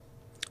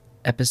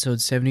Episode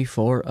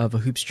 74 of A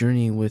Hoops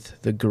Journey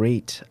with the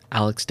great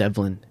Alex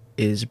Devlin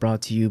is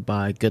brought to you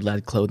by Good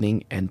Lad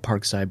Clothing and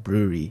Parkside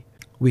Brewery.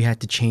 We had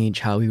to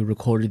change how we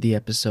recorded the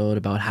episode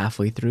about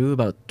halfway through,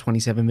 about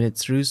 27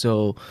 minutes through,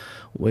 so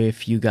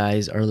if you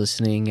guys are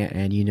listening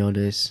and you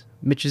notice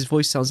Mitch's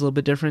voice sounds a little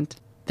bit different,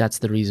 that's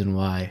the reason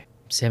why.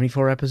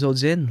 74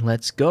 episodes in,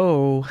 let's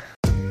go!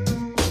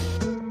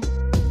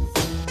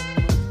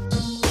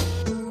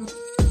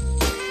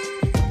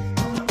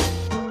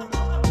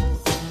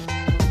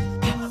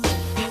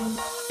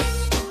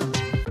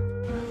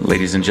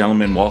 Ladies and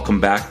gentlemen,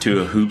 welcome back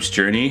to A Hoops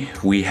Journey.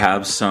 We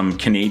have some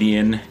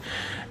Canadian,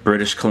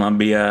 British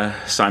Columbia,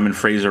 Simon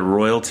Fraser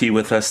royalty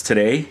with us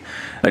today.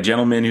 A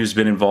gentleman who's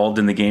been involved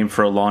in the game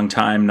for a long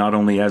time, not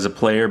only as a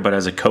player, but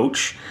as a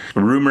coach.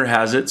 Rumor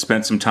has it,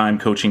 spent some time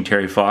coaching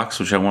Terry Fox,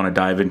 which I want to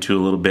dive into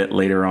a little bit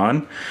later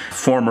on.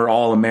 Former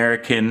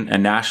All-American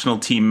and national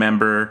team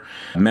member,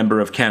 member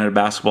of Canada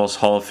Basketball's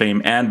Hall of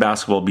Fame and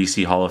Basketball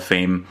BC Hall of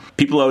Fame.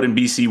 People out in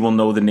BC will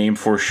know the name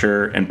for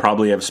sure and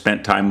probably have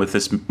spent time with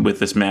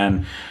this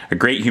man. A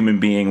great human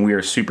being. We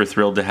are super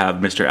thrilled to have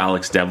Mr.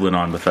 Alex Devlin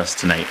on with us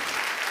tonight.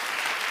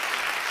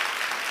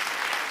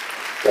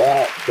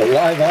 Wow, the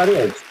live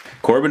audience.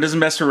 Corbin doesn't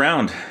mess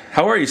around.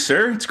 How are you,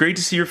 sir? It's great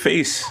to see your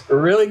face.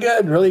 Really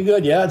good, really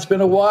good. Yeah, it's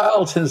been a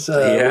while since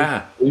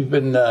we've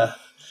been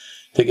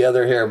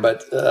together here,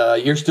 but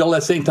you're still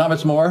at St.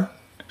 Thomas More?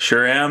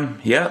 Sure am.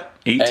 Yeah,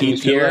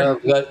 18th year.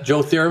 Got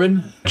Joe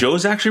Thurman?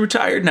 Joe's actually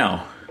retired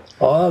now.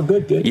 Oh,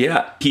 good.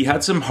 Yeah, he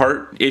had some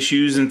heart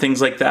issues and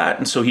things like that,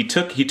 and so he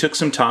took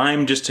some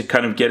time just to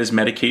kind of get his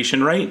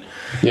medication right.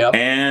 Yeah,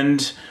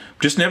 and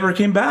just never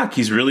came back.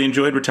 He's really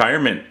enjoyed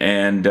retirement,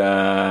 and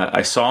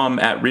I saw him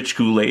at Rich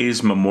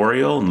Goulet's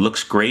memorial, and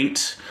looks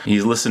great.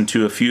 He's listened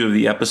to a few of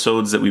the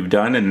episodes that we've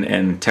done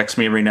and texts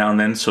me every now and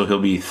then, so he'll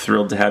be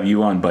thrilled to have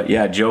you on. But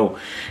yeah, Joe,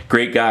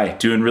 great guy,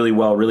 doing really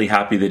well, really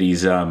happy that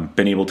he's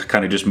been able to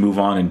kind of just move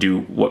on and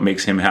do what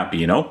makes him happy,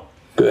 you know?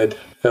 Good.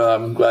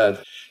 I'm glad.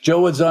 Joe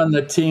was on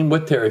the team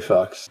with Terry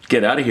Fox.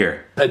 Get out of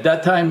here. At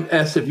that time,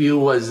 SFU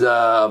was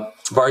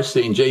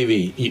varsity and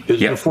JV. It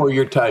was before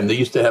your time. They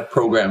used to have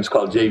programs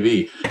called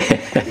JV.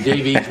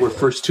 JVs were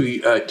first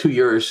two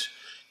years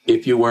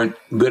if you weren't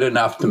good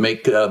enough to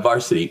make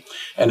varsity.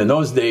 And in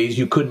those days,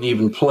 you couldn't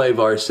even play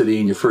varsity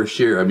in your first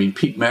year. I mean,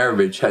 Pete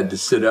Maravich had to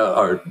sit out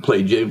or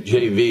play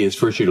JV his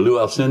first year. Lou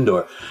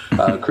Alcindor,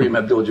 Kareem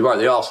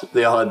Abdul-Jabbar,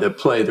 they all had to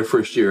play their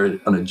first year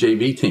on a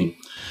JV team.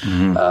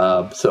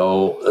 Mm-hmm.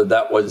 So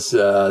that was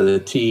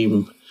the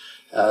team.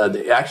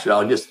 Actually,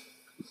 I'll just,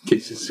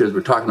 because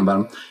we're talking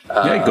about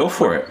him. Go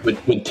for it.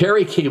 When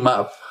Terry came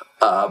up,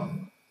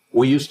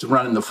 we used to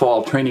run in the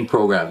fall training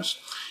programs.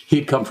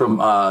 He'd come from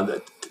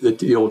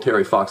the old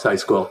Terry Fox High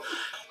School.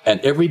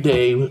 And every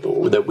day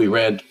that we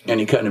ran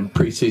any kind of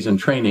preseason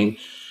training,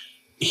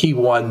 he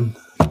won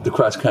the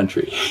cross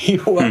country. He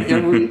won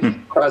every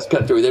cross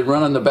country. They'd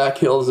run on the back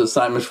hills of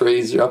Simon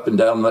Fraser up and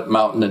down that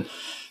mountain, and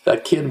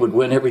that kid would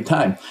win every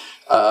time.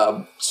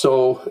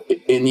 So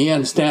in the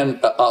end, Stan,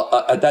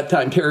 at that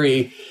time,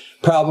 Terry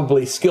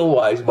probably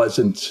skill-wise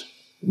wasn't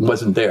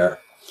there.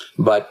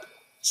 But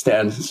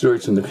Stan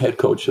Stewartson, the head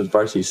coach of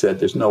varsity, said,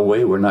 there's no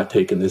way we're not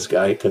taking this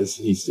guy because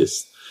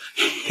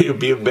it would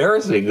be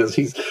embarrassing because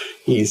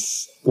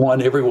he's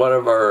won every one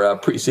of our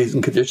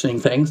preseason conditioning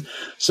things.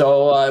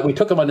 So we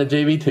took him on the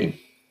JV team.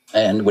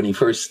 And when he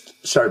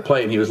first started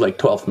playing, he was like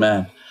 12th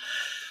man.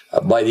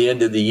 By the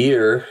end of the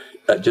year,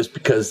 just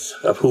because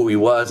of who he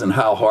was and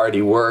how hard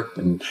he worked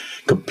and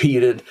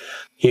competed,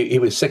 he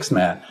was 6th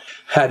man.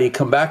 Had he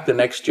come back the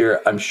next year,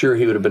 I'm sure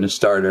he would have been a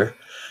starter.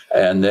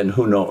 And then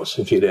who knows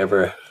if he'd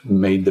ever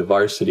made the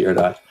varsity or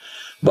not.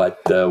 But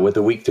with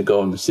a week to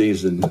go in the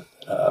season,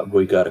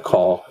 we got a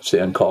call.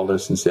 Stan called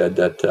us and said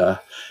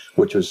that,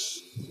 which was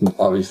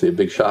obviously a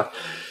big shock,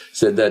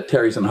 said that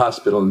Terry's in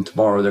hospital and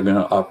tomorrow they're going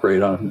to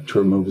operate on him to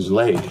remove his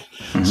leg.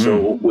 Mm-hmm.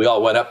 So we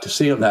all went up to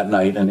see him that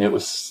night, and it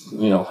was,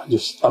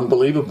 just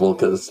unbelievable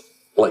because,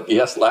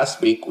 last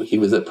week he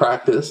was at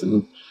practice,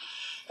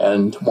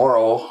 and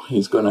tomorrow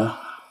he's going to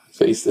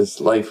face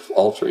this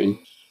life-altering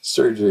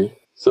surgery.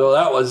 So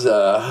that was,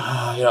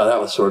 that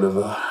was sort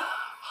of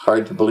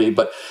hard to believe.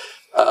 But,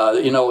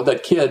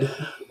 that kid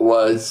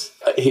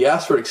he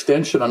asked for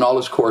extension on all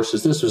his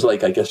courses. This was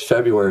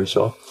February or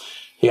so.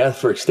 He asked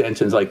for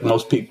extensions like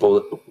most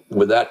people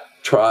with that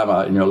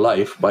trauma in your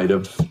life might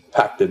have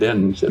packed it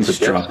in.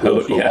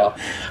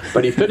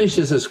 But he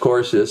finishes his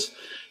courses,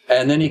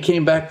 and then he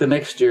came back the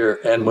next year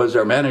and was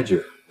our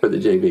manager for the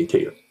JV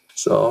team.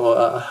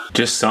 So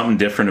just something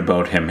different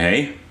about him,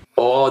 hey?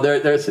 Oh,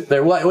 there was.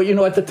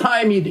 Well, at the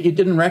time you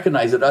didn't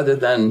recognize it, other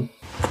than,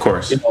 of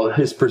course,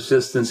 his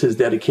persistence, his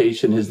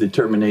dedication, his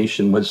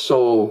determination was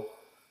so,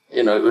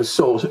 it was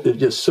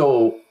just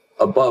so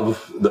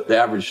above the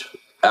average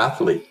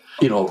athlete.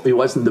 He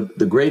wasn't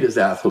the greatest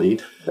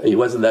athlete. He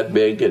wasn't that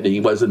big, and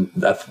he wasn't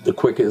the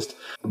quickest.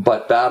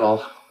 But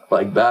battle.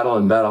 And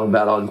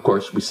of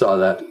course, we saw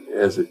that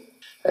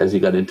as he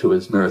got into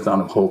his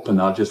Marathon of Hope, and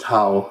now just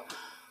how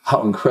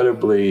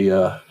incredibly,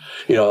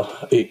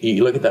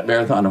 you look at that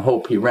Marathon of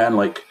Hope. He ran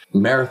like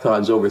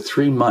marathons over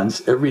 3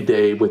 months every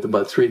day with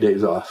about 3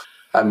 days off.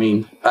 I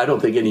mean, I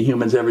don't think any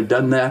human's ever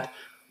done that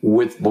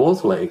with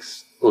both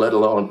legs, let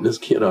alone this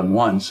kid on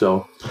one.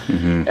 So,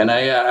 and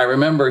I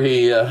remember I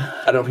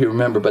don't know if you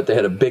remember, but they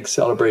had a big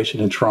celebration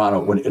in Toronto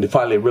when it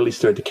finally really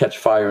started to catch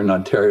fire in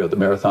Ontario. The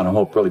Marathon of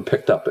Hope really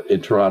picked up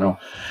in Toronto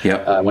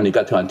when he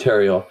got to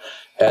Ontario.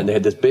 And they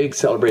had this big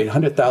celebration,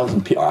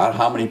 100,000 people.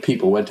 How many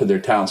people went to their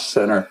town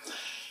center?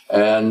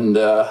 And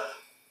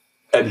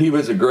he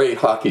was a great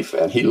hockey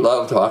fan. He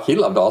loved hockey. He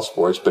loved all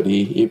sports, but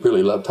he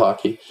really loved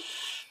hockey.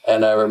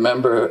 And I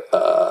remember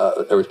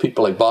there was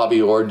people like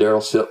Bobby Orr,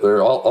 Daryl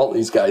Sittler, all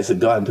these guys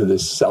had gone to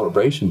this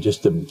celebration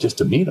just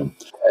to meet him.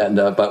 And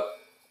but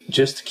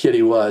just the kid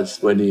he was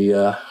when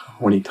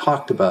he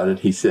talked about it,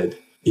 he said,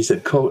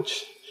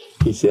 Coach,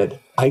 he said,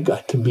 I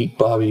got to meet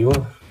Bobby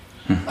Orr.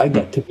 I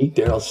got to meet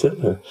Daryl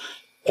Sittler.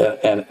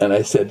 And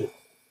I said,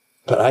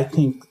 but I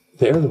think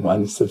they're the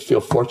ones that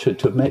feel fortunate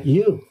to have met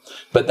you.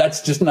 But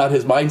that's just not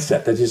his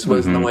mindset. That just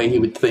wasn't the way he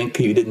would think.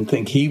 He didn't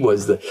think he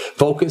was the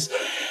focus.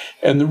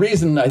 And the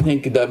reason I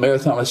think that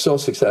marathon was so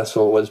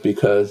successful was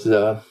because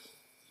in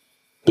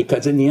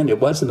the end,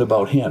 it wasn't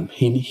about him.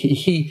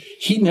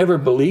 He never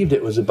believed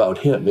it was about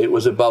him. It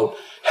was about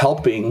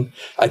helping.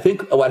 I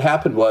think what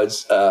happened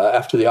was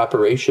after the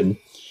operation,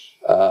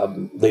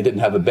 they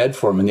didn't have a bed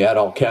for him in the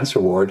adult cancer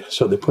ward,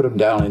 so they put him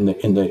down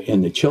in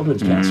the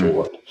children's cancer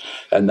ward,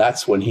 and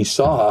that's when he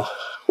saw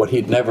what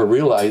he'd never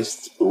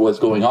realized was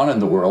going on in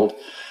the world,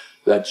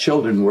 that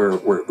children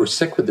were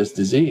sick with this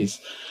disease.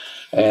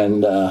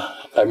 And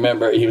I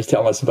remember he was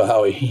telling us about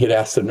how he had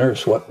asked the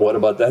nurse, "What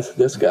about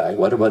this guy?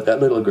 What about that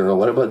little girl?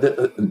 What about that?"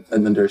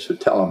 And the nurse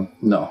would tell him,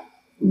 "No,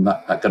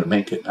 not going to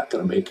make it. Not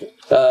going to make it."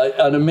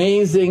 An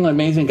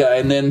amazing guy,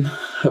 and then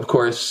of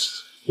course.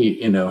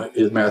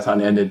 His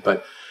marathon ended,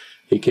 but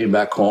he came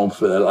back home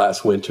for that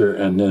last winter,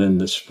 and then in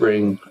the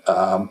spring,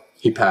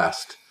 he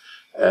passed.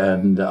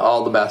 And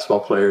all the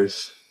basketball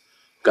players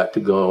got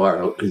to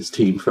go, his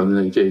team from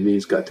the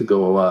JVs got to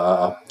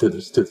go to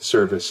the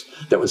service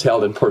that was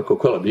held in Port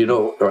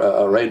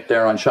Coquitlam. Right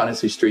there on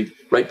Shaughnessy Street,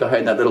 right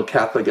behind that little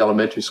Catholic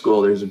elementary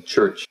school, there's a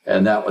church.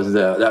 And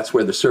that's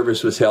where the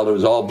service was held. It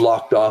was all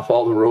blocked off.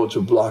 All the roads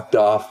were blocked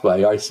off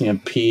by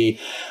RCMP.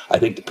 I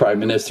think the Prime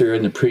Minister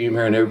and the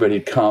Premier and everybody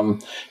had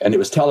come, and it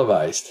was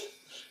televised.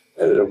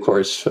 And of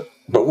course,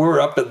 but we were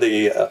up in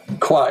the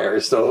choir,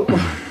 so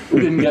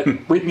we didn't get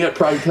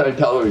primetime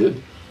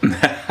television.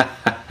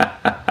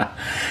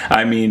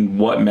 I mean,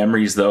 what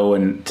memories, though,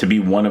 and to be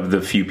one of the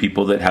few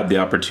people that had the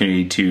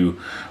opportunity to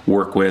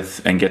work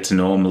with and get to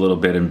know him a little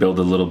bit and build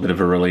a little bit of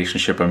a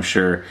relationship, I'm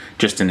sure,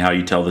 just in how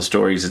you tell the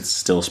stories, it's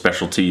still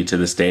special to you to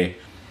this day.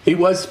 He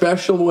was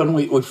special when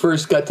we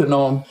first got to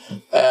know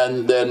him,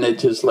 and then it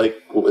just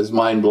was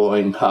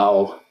mind-blowing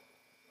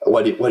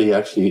what he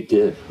actually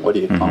did, what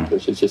he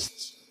accomplished. It's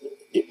just,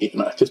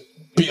 just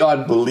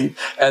beyond belief.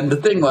 And the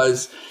thing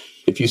was,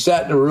 if you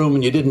sat in a room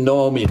and you didn't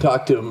know him, and you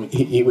talked to him,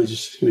 he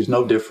was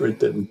no different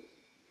than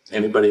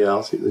anybody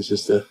else. He was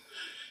just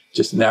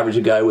an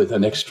average guy with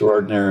an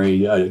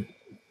extraordinary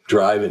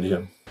drive in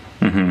him.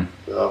 Mm-hmm.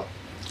 So.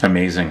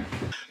 Amazing.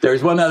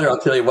 There's I'll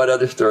tell you one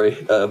other story.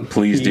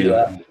 Please do.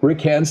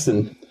 Rick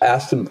Hansen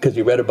asked him, because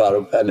he read about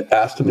him, and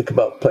asked him to come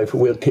out and play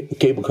for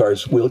Cable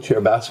Cars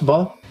wheelchair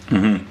basketball.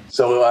 Mm-hmm.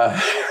 So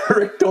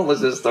Rick told us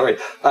this story.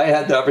 I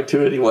had the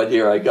opportunity one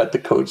year. I got to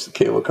coach the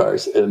Cable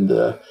Cars and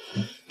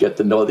get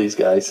to know these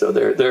guys. So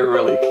they're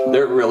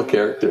real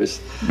characters.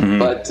 Mm-hmm.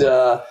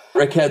 But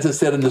Rick Hansen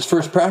said in his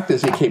first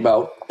practice, he came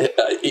out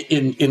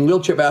in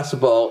wheelchair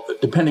basketball.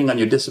 Depending on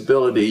your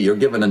disability, you're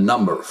given a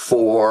number: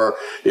 4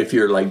 if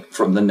you're like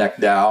from the neck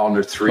down,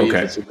 or 3 if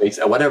it's a base,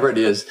 whatever it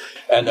is.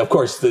 And of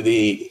course, the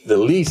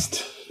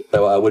least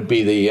would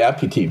be the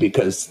amputee,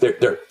 because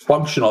they're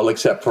functional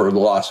except for the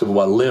loss of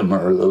one limb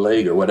or the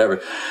leg or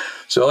whatever.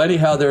 So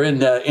anyhow, they're in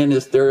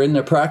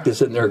their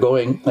practice, and they're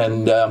going,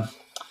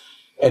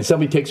 and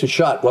somebody takes a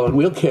shot. Well, in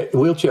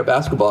wheelchair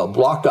basketball,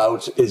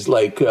 blockouts is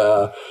like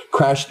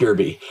crash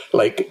derby.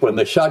 Like when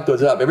the shot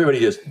goes up, everybody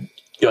just,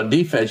 on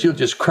defense, you'll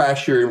just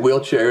crash your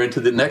wheelchair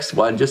into the next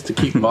one just to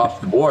keep them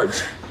off the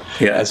boards.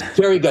 Yeah. As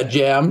Terry got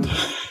jammed.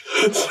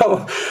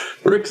 So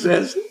Rick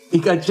says he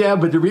got jammed,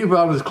 but the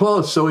rebound was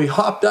close. So he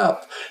hopped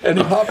up, and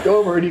he hopped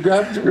over, and he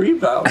grabbed the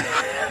rebound.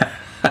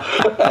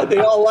 They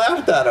all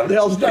laughed at him. They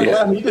all started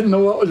laughing. He didn't know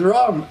what was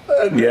wrong.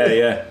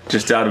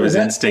 Just out of his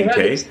instinct.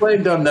 He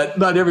explained to him that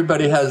not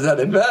everybody has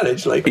that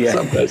advantage. Like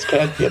some guys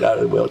can't get out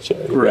of the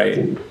wheelchair.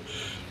 Right.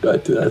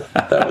 But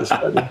that was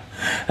funny.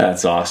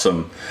 That's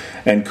awesome.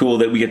 And cool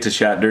that we get to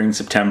chat during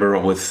September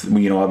with,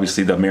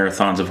 obviously the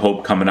Marathons of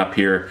Hope coming up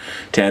here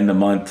to end the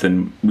month.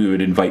 And we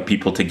would invite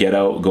people to get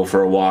out, go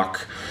for a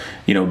walk,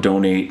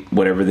 donate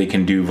whatever they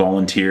can do,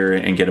 volunteer,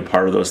 and get a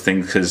part of those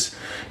things, because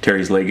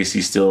Terry's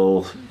legacy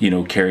still,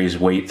 carries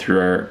weight through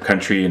our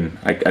country. And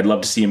I'd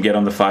love to see him get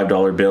on the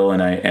 $5 bill.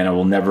 And I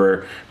will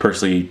never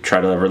personally try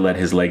to ever let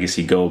his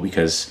legacy go,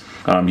 because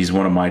he's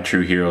one of my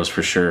true heroes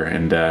for sure.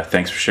 And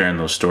thanks for sharing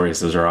those stories.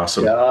 Those are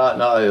awesome. Yeah,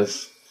 no,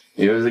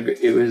 it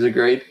was a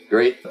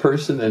great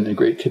person and a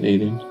great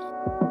Canadian.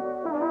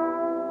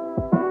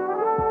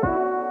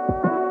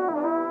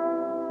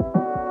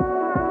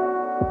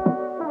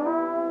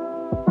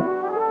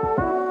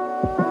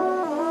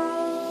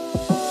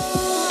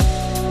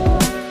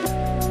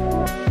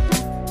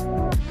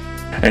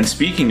 And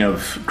speaking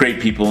of great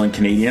people and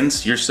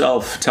Canadians,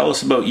 yourself, tell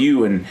us about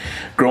you and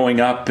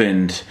growing up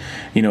and,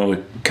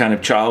 kind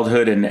of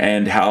childhood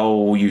and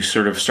how you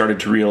sort of started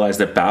to realize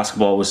that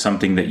basketball was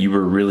something that you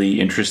were really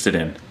interested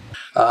in.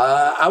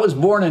 I was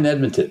born in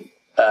Edmonton,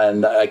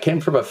 and I came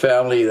from a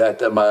family that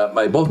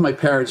both my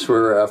parents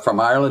were from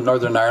Ireland,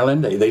 Northern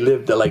Ireland. They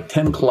lived like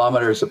 10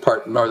 kilometers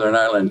apart in Northern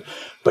Ireland,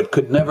 but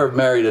could never have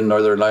married in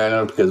Northern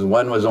Ireland because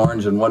one was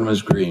orange and one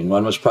was green.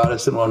 One was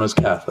Protestant, one was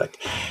Catholic.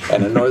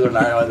 And in Northern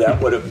Ireland,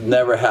 that would have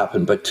never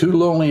happened. But two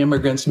lonely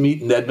immigrants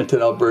meet in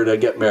Edmonton, Alberta,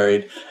 get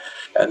married,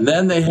 and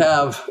then they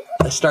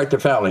start their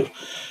family.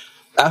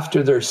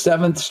 After their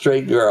seventh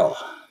straight girl,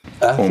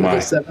 the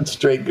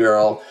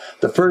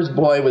first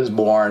boy was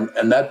born,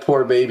 and that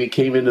poor baby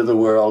came into the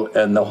world,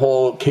 and the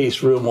whole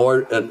case room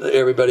ward and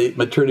everybody,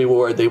 maternity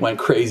ward, they went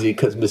crazy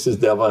because Mrs.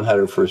 Devlin had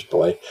her first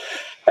boy.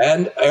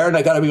 And Aaron,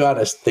 I got to be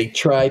honest, they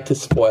tried to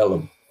spoil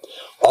him.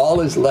 All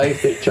his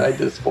life, they tried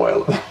to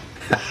spoil him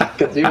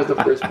because he was the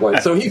first boy.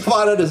 So he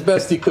fought it as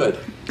best he could.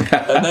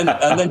 And then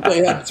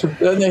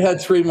they had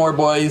three more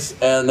boys,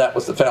 and that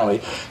was the family.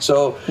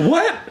 So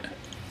what?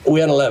 We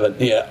had 11,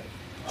 yeah.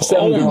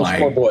 7 girls,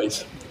 4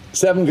 boys.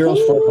 7 girls,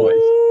 4 boys.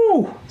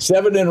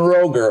 7 in a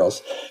row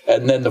girls,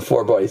 and then the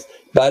 4 boys.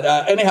 But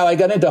anyhow, I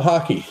got into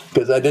hockey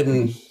because I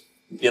didn't,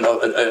 in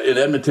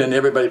Edmonton,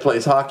 everybody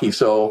plays hockey.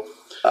 So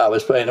I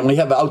was playing, and we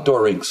have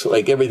outdoor rinks,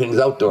 like everything's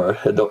outdoor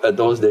at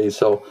those days.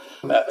 So,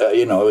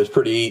 it was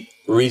pretty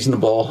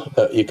reasonable.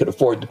 You could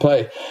afford to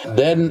play.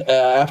 Then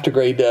after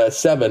grade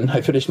 7,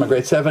 I finished my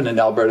grade 7 in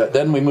Alberta.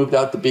 Then we moved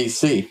out to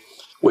BC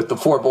with the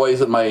 4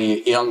 boys and my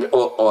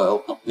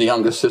the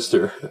youngest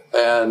sister.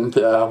 And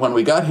when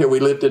we got here, we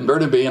lived in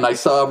Burnaby, and I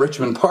saw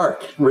Richmond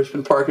Park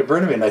at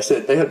Burnaby, and I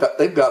said,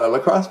 they've got a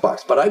lacrosse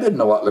box. But I didn't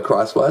know what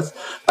lacrosse was.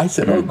 I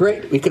said, oh,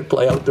 great, we could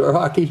play outdoor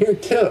hockey here,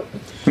 too.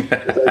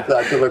 I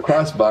thought the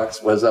lacrosse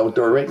box was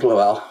outdoor rink.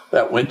 Well,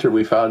 that winter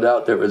we found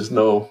out there was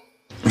no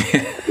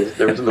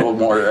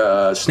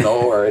more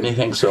snow or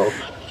anything, so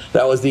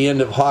that was the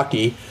end of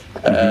hockey.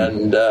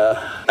 And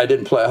I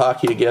didn't play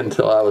hockey again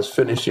until I was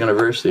finished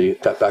university,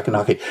 got back in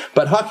hockey.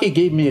 But hockey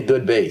gave me a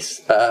good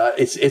base.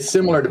 It's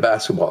similar to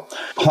basketball,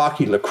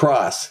 hockey,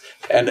 lacrosse.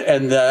 And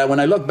when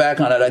I look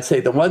back on it, I'd say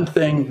the one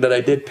thing that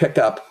I did pick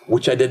up,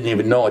 which I didn't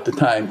even know at the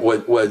time,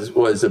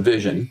 was a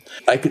vision.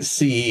 I could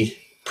see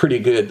pretty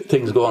good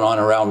things going on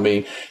around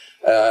me.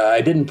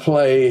 I didn't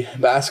play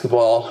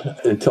basketball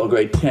until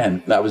grade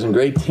 10. I was in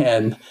grade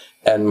 10,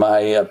 and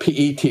my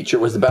PE teacher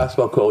was the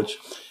basketball coach.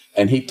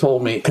 And he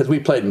told me, because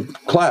we played in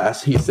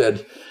class, he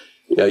said,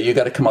 you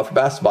got to come up for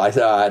basketball. I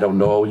said, I don't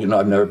know.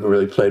 I've never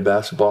really played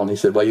basketball. And he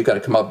said, well, you got to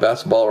come up for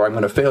basketball or I'm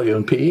going to fail you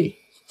in PE.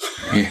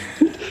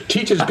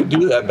 Teachers could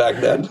do that back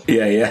then.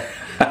 Yeah.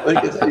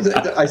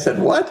 I said,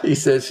 what? He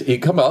says, you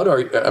come out or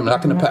I'm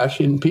not going to pass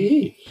you in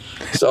PE.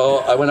 So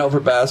I went out for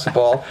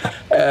basketball,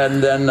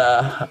 and then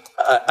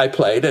I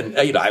played, and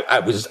I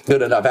was a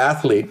good enough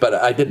athlete, but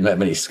I didn't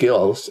have any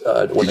skills.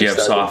 Did you have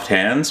soft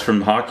hands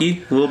from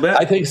hockey a little bit?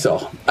 I think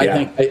so.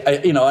 Yeah.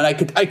 And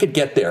I could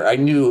get there. I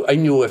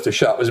knew if the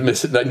shot was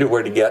missing, I knew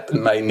where to get,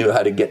 and I knew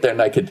how to get there.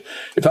 And I could,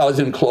 if I was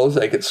in close,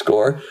 I could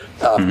score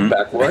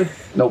backward,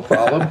 no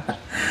problem.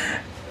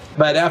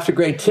 But after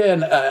grade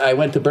 10, I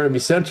went to Burnaby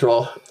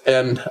Central,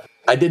 and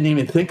I didn't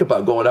even think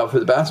about going out for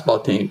the basketball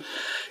team,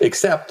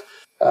 except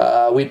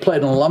we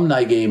played an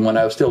alumni game when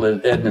I was still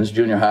in Edmonds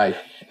Junior High.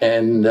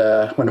 And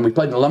when we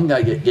played an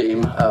alumni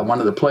game, one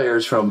of the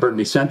players from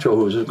Burnaby Central,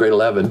 who was in grade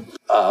 11,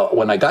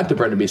 when I got to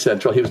Burnaby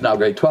Central, he was now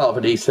grade 12,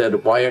 and he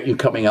said, why aren't you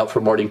coming out for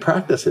morning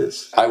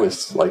practices? I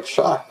was like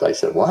shocked. I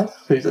said, what?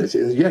 He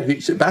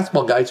said,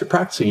 basketball guys are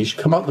practicing. You should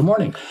come out in the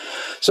morning.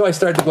 So I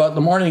started to go out in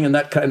the morning, and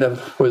that kind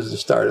of was the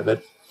start of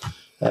it.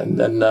 And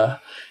then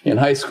in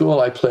high school,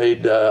 I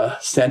played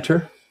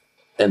center.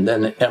 And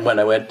when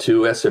I went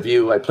to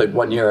SFU, I played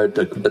 1 year at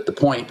the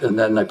point, and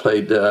then I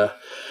played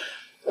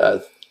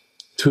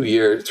 3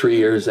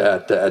 years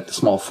at the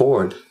small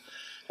forward.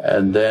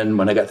 And then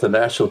when I got to the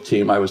national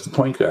team, I was the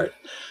point guard.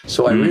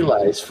 So I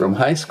realized from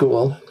high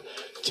school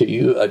to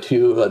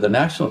the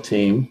national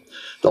team,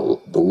 the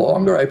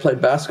longer I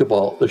played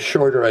basketball, the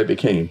shorter I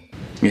became.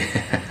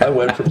 I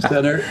went from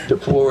center to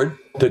forward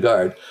to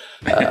guard.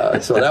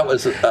 So that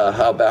was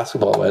how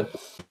basketball went.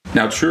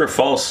 Now, true or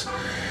false,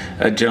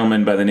 a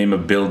gentleman by the name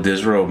of Bill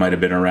Disbrow might have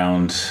been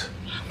around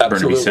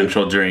Burnaby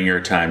Central during your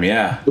time.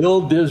 Yeah,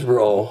 Bill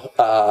Disbrow.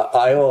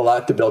 I owe a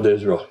lot to Bill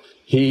Disbrow.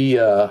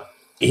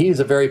 He's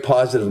a very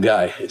positive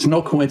guy. It's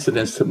no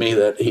coincidence to me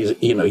that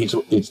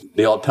he's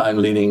the all-time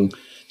leading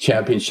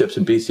championships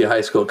in BC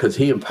high school because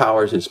he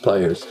empowers his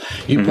players.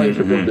 You play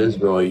for Bill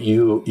Disbrow,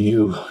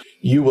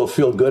 you will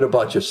feel good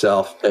about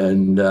yourself,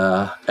 and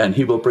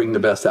he will bring the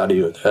best out of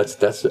you.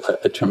 That's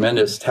a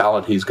tremendous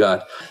talent he's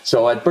got.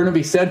 So at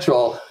Burnaby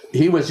Central,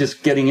 he was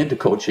just getting into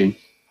coaching,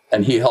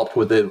 and he helped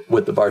with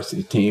the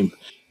varsity team.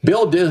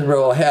 Bill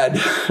Disbrow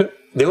had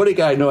the only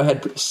guy I know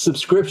had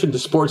subscription to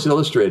Sports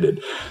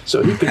Illustrated.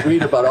 So he could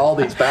read about all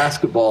these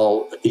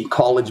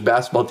college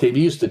basketball teams.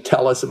 He used to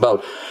tell us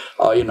about,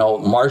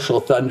 Marshall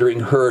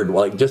Thundering Herd,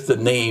 like just the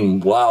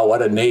name. Wow,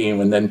 what a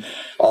name. And then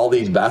all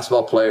these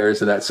basketball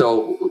players and that.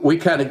 So we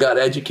kind of got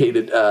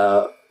educated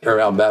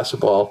around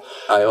basketball.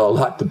 I owe a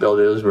lot to Bill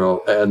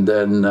Disbrow. And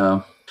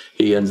then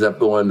he ends up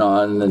going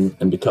on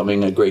and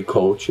becoming a great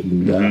coach.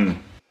 And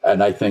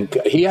and I think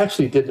he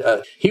actually did.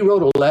 He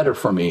wrote a letter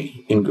for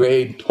me in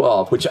grade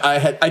 12, which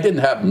I didn't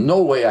have.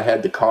 No way I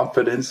had the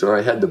confidence or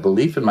I had the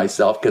belief in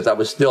myself because I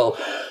was still,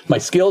 my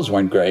skills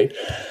weren't great,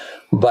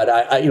 but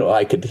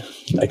I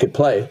could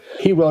play.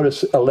 He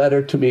wrote a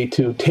letter to me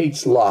to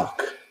Tates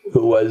Locke,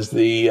 who was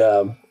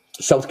the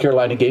South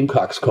Carolina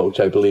Gamecocks coach,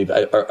 I believe,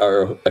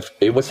 or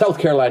it was South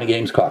Carolina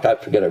Gamecocks. I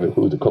forget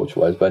who the coach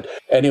was, but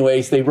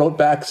anyways, they wrote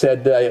back,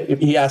 said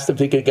he asked if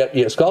they could get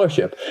me a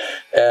scholarship,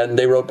 and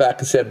they wrote back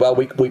and said, well,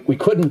 we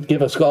couldn't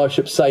give a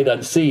scholarship sight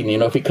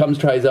unseen. If he comes,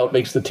 tries out,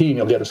 makes the team,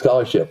 you'll get a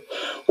scholarship.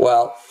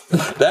 Well,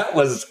 that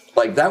was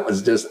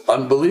just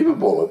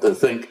unbelievable to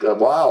think,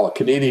 wow, a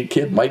Canadian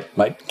kid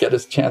might get a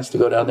chance to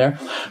go down there,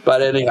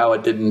 but anyhow,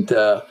 it didn't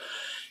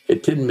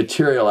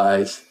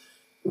materialize,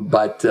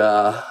 but.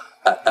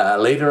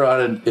 Later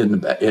on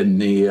in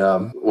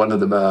the one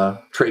of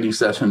the training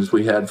sessions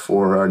we had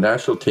for our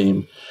national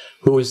team,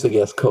 who was the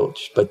guest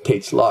coach? But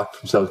Tates Locke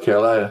from South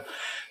Carolina.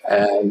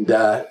 And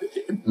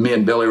me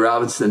and Billy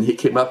Robinson, he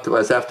came up to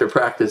us after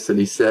practice and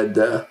he said,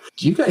 do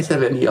you guys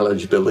have any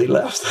eligibility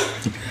left?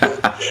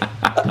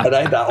 And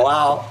I thought,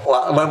 wow.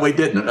 Well, we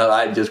didn't.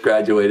 I just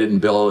graduated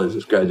and Bill has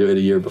just graduated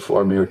a year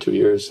before me or 2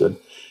 years. And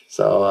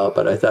so,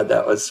 but I thought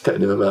that was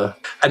kind of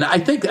and I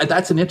think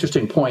that's an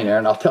interesting point,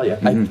 Aaron, I'll tell you.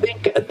 I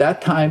think at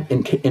that time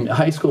in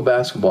high school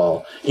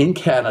basketball in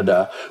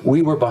Canada,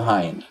 we were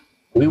behind.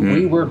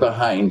 We were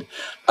behind,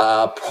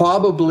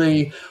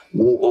 probably,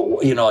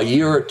 a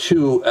year or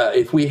two.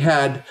 If we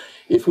had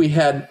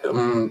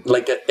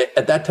like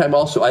at that time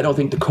also, I don't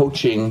think the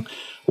coaching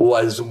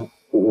was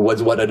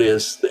what it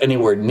is,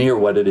 anywhere near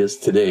what it is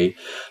today.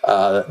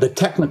 The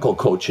technical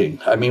coaching.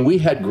 I mean, we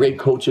had great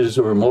coaches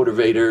who were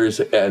motivators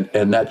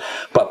and that,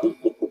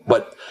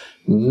 but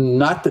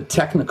not the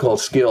technical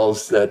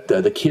skills that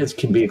the kids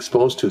can be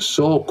exposed to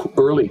so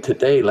early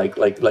today. Like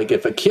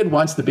if a kid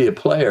wants to be a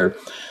player,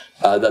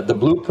 the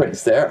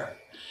blueprint's there.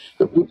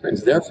 The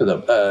blueprint's there for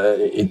them.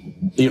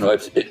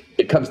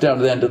 It comes down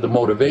to the end of the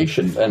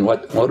motivation and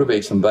what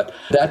motivates them. But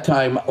that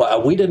time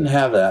we didn't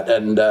have that.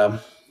 And,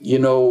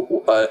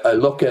 I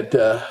look at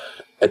the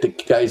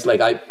guys,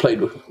 like I played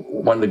with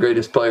one of the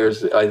greatest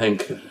players, I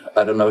think.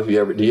 I don't know if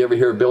do you ever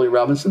hear of Billy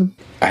Robinson?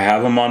 I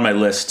have him on my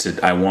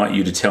list. I want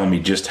you to tell me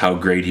just how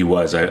great he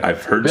was.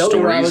 I've heard Billy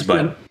stories,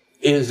 Robinson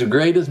is the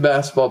greatest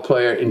basketball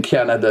player in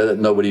Canada that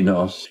nobody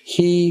knows.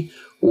 He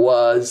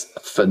was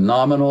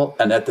phenomenal,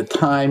 and at the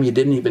time, you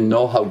didn't even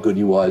know how good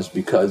he was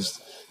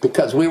because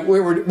we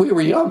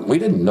were young. We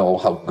didn't know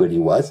how good he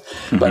was.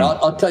 But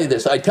I'll tell you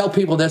this. I tell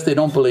people this, they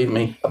don't believe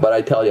me, but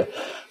I tell you,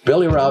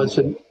 Billy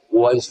Robinson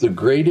was the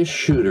greatest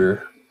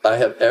shooter I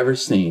have ever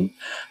seen.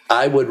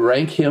 I would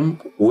rank him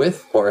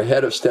with or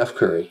ahead of Steph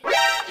Curry.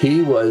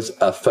 He was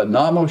a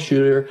phenomenal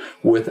shooter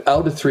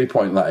without a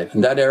three-point line. In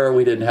that era,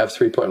 we didn't have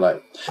three-point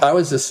line. I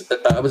was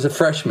a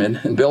freshman,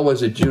 and Bill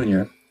was a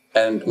junior.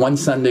 And one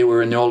Sunday we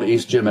were in the old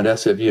East Gym at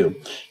SFU,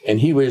 and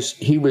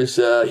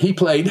he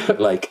played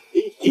like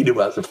he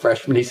knew I was a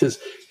freshman. He says,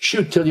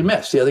 "Shoot till you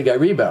miss." The other guy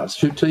rebounds.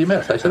 Shoot till you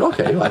miss. I said,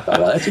 "Okay." Well, I thought,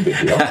 well, that's a big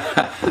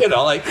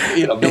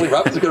deal. Billy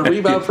Robinson's going to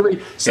rebound for me.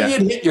 So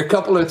you'd hit your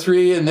couple or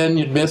three, and then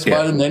you'd miss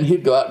one, and then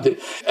he'd go out.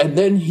 And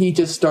then he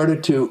just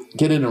started to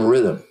get in a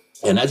rhythm.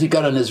 And as he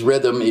got in his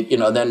rhythm,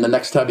 then the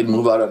next time he'd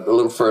move out a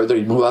little further,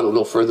 he'd move out a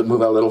little further,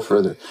 move out a little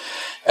further.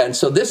 And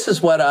so this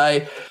is what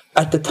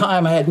at the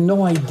time, I had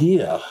no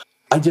idea.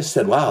 I just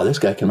said, wow, this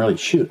guy can really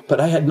shoot.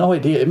 But I had no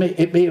idea.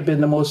 It may have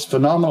been the most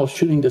phenomenal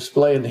shooting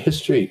display in the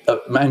history of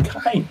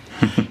mankind.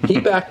 He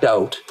backed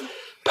out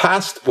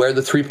past where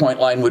the three-point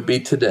line would be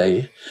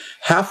today,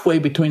 halfway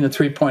between the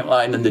three-point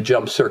line and the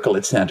jump circle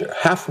at center,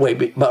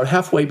 about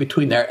halfway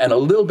between there and a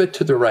little bit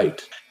to the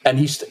right. And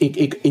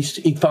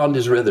he found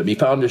his rhythm. He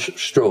found his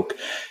stroke.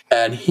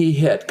 And he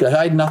hit. Because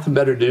I had nothing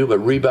better to do but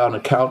rebound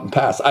and count and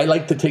pass. I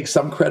like to take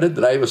some credit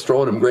that I was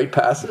throwing him great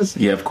passes.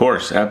 Yeah, of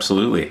course.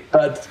 Absolutely.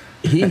 But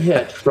he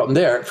hit from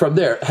there,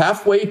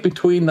 halfway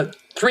between the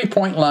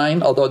three-point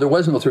line, although there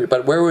was no three,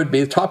 but where it would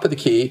be the top of the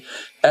key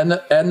and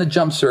the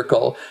jump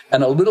circle,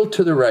 and a little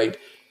to the right,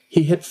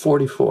 he hit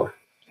 44.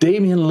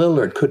 Damian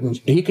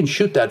Lillard he can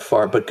shoot that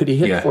far, but could he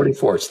hit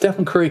 44?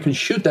 Stephen Curry can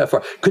shoot that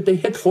far. Could they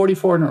hit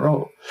 44 in a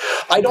row?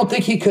 I don't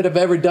think he could have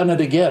ever done it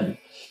again,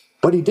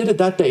 but he did it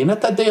that day. And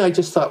at that day, I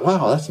just thought,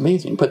 wow, that's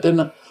amazing. But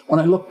then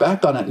when I look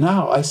back on it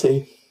now, I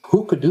say,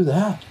 who could do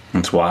that?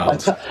 It's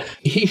wild.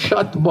 He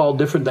shot the ball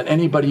different than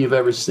anybody you've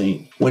ever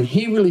seen. When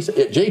he released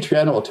it, Jay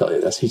Triano will tell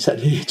you this. He said,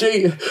 hey,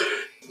 Jay,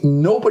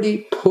 nobody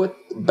put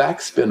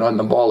backspin on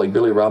the ball like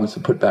Billy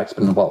Robinson put backspin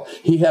on the ball.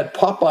 He had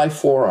Popeye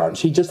forearms.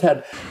 He just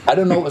had, I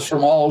don't know if it was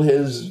from all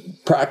his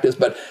practice,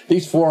 but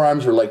these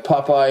forearms were like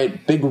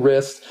Popeye, big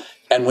wrists.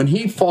 And when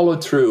he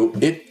followed through,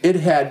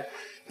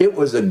 it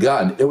was a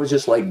gun. It was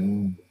just like,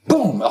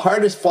 boom, the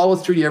hardest follow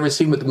through you ever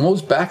seen with the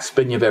most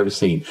backspin you've ever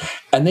seen.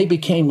 And they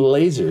became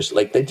lasers.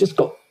 Like they just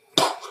go,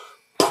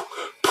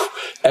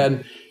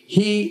 and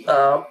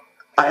I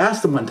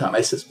asked him one time,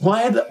 I says,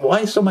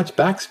 why so much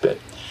backspin?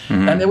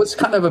 Mm-hmm. And it was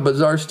kind of a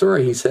bizarre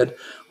story. He said,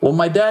 well,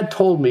 my dad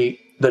told me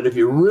that if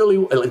you really,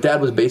 like Dad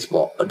was a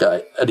baseball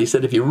guy, and he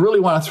said, if you really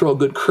want to throw a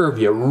good curve,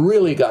 you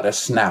really got to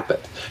snap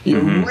it.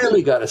 You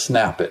really got to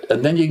snap it,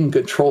 and then you can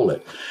control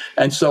it.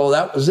 And so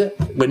that was it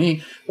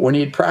when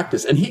he'd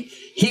practiced. And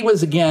he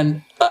was,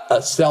 again,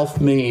 a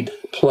self-made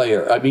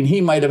player. I mean,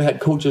 he might have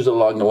had coaches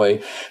along the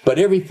way, but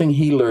everything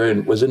he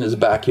learned was in his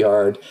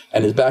backyard,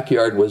 and his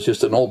backyard was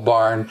just an old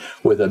barn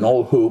with an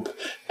old hoop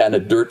and a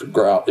dirt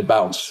ground. It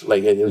bounced.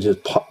 Like it was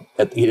just,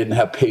 he didn't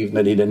have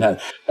pavement.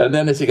 And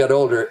then as he got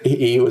older,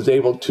 he was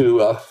able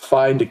to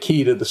find a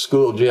key to the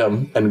school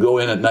gym and go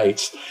in at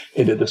nights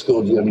into the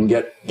school gym and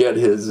get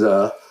his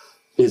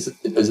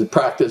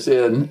practice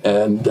in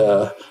and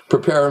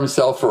prepare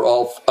himself for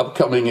all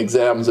upcoming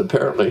exams,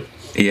 apparently.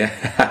 Yeah.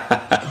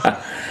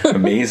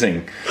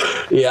 Amazing.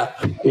 Yeah.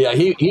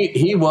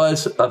 He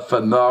was a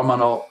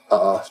phenomenal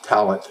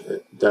talent.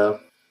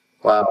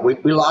 Wow.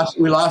 We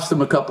lost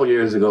him a couple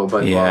years ago,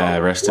 but yeah,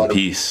 rest in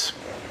peace.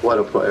 What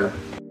a player.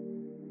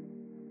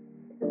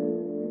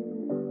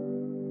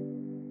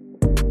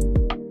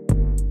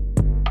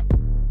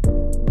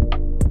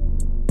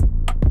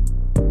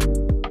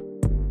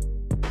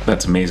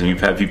 That's amazing. We've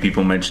had a few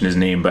people mention his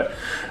name, but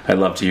I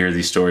love to hear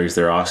these stories.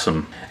 They're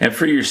awesome. And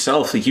for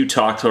yourself, like you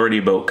talked already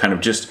about kind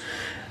of just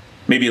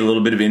maybe a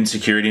little bit of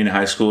insecurity in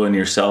high school in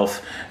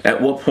yourself.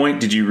 At what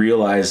point did you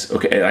realize,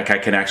 okay, like I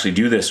can actually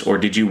do this? Or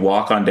did you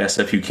walk onto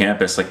SFU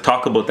campus? Like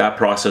talk about that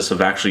process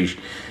of actually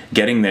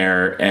getting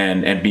there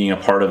and being a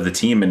part of the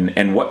team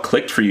and what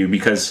clicked for you?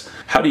 Because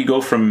how do you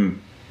go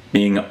from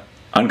being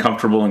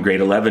uncomfortable in grade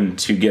 11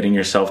 to getting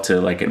yourself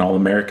to like an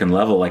All-American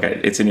level? Like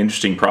it's an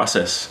interesting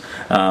process.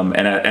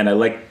 And I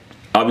like,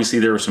 obviously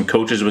there were some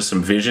coaches with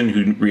some vision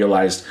who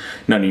realized,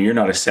 no, you're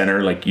not a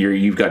center. Like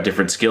you've got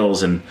different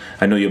skills, and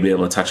I know you'll be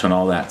able to touch on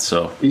all that.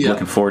 So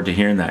looking forward to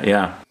hearing that.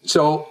 Yeah.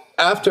 So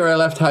after I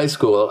left high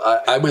school,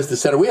 I was the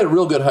center. We had a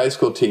real good high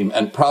school team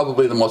and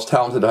probably the most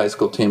talented high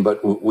school team,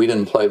 but we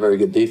didn't play very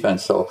good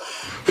defense. So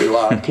we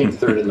came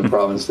third in the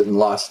province and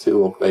lost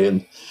to Oak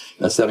in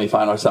a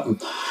semifinal or something.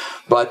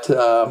 But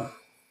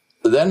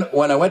then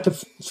when I went to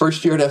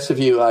first year at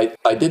SFU,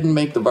 I didn't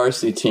make the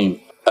varsity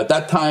team. At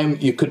that time,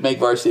 you could make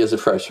varsity as a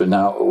freshman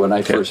now when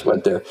I first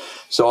went there.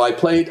 So I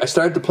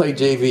started to play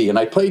JV, and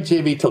I played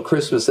JV till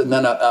Christmas, and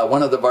then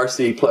one of the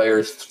varsity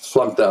players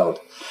flunked out.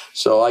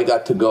 So I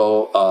got to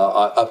go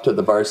up to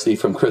the varsity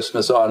from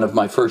Christmas on of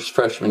my first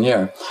freshman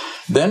year.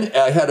 Then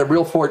I had a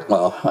real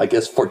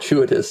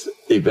fortuitous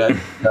event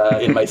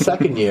in my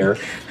second year.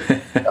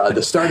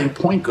 The starting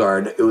point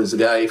guard, it was a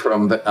guy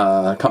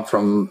come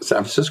from San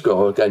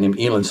Francisco, a guy named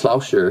Elon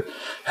Slauscher,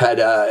 had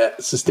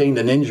sustained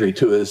an injury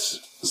to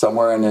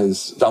somewhere in his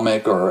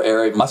stomach or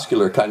area,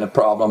 muscular kind of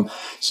problem.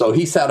 So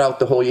he sat out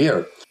the whole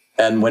year.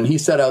 And when he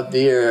sat out the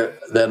year,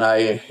 then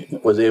I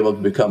was able to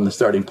become the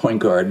starting point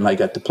guard, and I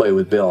got to play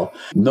with Bill.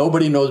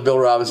 Nobody knows Bill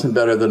Robinson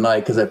better than I,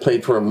 because I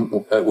played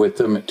with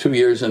him 2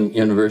 years in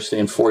university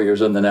and 4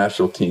 years on the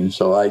national team.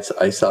 So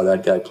I saw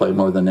that guy play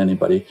more than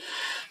anybody.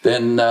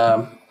 Then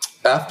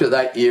after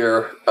that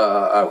year,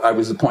 I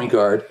was the point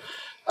guard.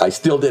 I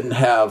still didn't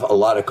have a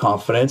lot of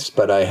confidence,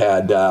 but I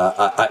had,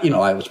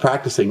 I was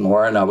practicing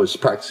more, and I was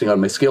practicing on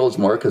my skills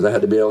more because I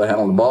had to be able to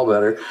handle the ball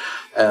better.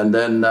 And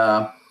then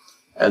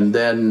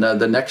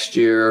the next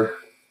year,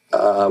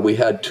 we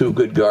had two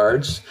good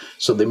guards,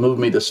 so they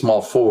moved me to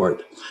small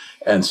forward.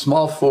 And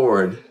small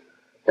forward,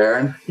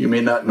 Aaron, you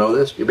may not know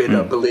this, you may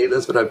not believe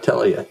this, but I'm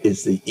telling you,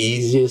 is the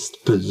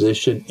easiest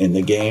position in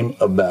the game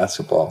of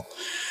basketball.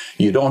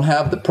 You don't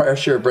have the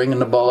pressure of bringing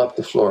the ball up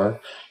the floor.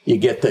 You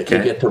get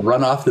to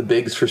run off the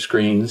bigs for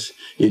screens.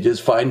 You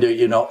just find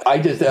I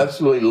just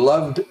absolutely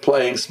loved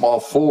playing small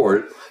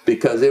forward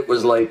because it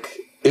was like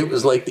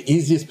the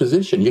easiest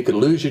position. You could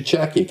lose your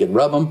check, you could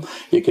rub them,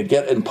 you could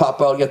get and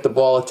pop out, get the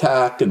ball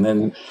attacked,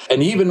 and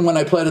even when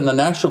I played in the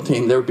national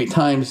team, there would be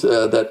times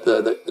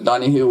that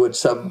Donahue would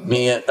sub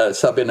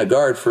in a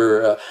guard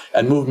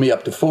and move me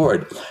up to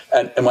forward.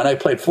 And when I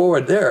played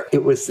forward there,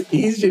 it was the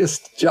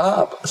easiest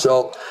job.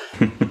 So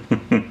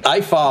I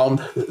found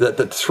that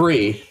the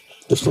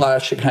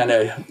slash kind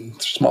of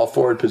small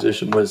forward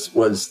position was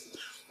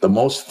the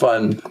most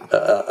fun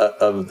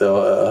of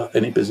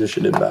any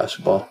position in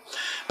basketball.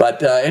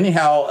 But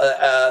anyhow,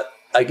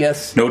 I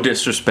guess... No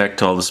disrespect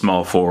to all the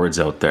small forwards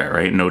out there,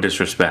 right? No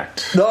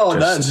disrespect. No,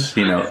 none.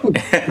 No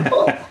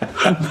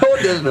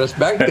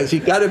disrespect, because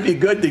you got to be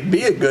good to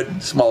be a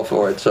good small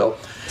forward. So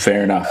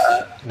fair enough.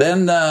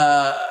 Then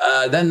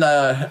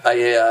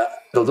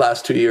those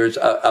last 2 years,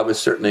 I was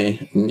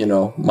certainly,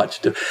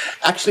 much to...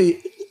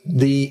 Actually,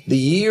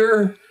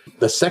 the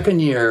second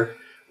year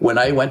when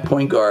I went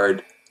point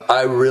guard,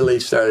 I really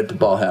started to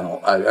ball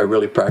handle. I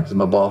really practiced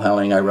my ball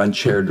handling. I run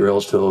chair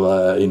drills till,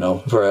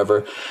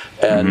 forever.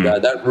 And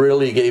that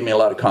really gave me a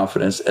lot of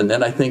confidence. And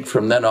then I think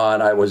from then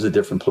on, I was a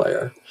different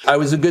player. I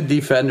was a good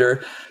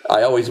defender.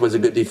 I always was a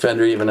good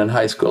defender. Even in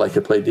high school, I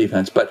could play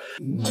defense. But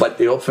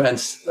the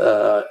offense,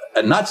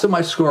 and not so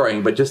much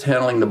scoring, but just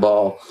handling the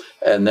ball.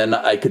 And then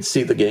I could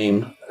see the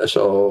game.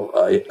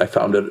 So I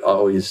found it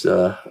always,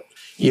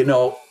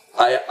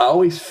 I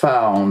always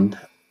found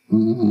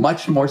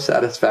much more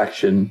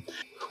satisfaction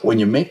when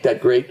you make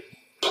that great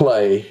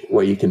play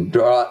where you can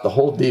draw the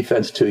whole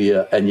defense to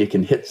you and you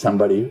can hit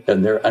somebody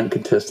and they're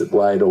uncontested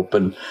wide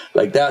open.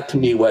 Like that to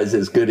me was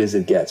as good as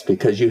it gets,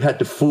 because you had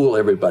to fool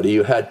everybody.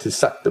 You had to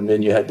suck them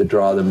in. You had to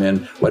draw them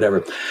in,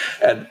 whatever.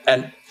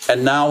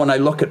 And now when I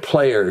look at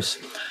players,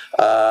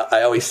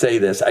 I always say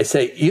this. I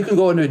say, you can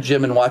go into a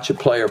gym and watch a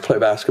player play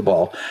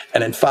basketball,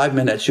 and in 5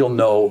 minutes, you'll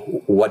know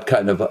what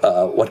kind of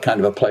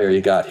a player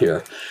you got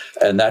here.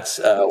 And that's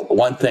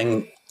one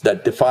thing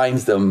that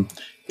defines them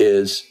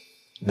is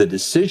the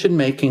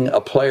decision-making a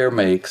player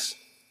makes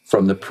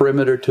from the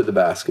perimeter to the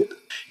basket.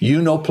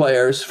 You know,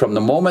 players, from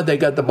the moment they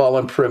got the ball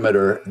on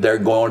perimeter, they're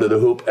going to the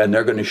hoop and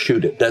they're going to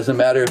shoot it. Doesn't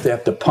matter if they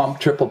have to pump,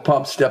 triple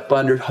pump, step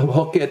under,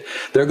 hook it.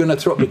 They're going to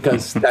throw it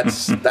because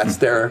that's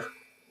their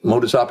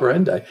modus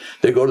operandi.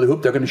 They go to the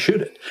hoop, they're going to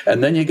shoot it.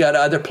 And then you got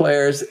other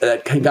players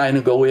that can kind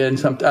of go in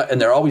sometimes, and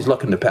they're always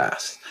looking to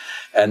pass.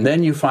 And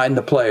then you find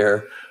the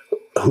player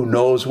who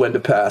knows when to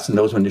pass and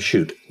knows when to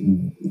shoot.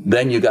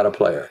 Then you got a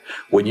player.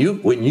 When you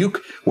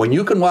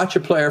can watch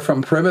a player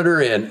from perimeter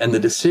in and the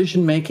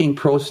decision-making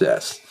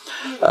process,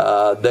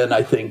 then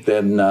I think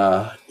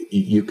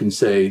you can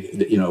say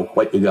that,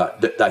 what you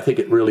got. I think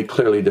it really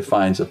clearly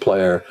defines a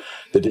player,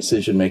 the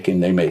decision-making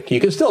they make.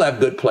 You can still have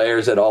good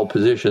players at all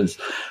positions,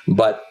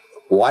 but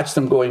watch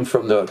them going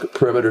from the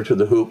perimeter to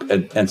the hoop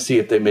and see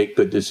if they make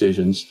good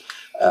decisions.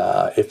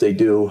 If they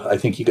do, I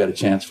think you got a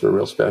chance for a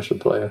real special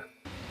player.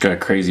 Got a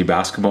crazy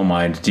basketball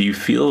mind. Do you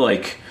feel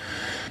like,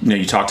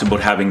 you talked about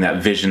having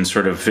that vision,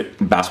 sort of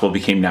basketball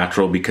became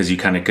natural because you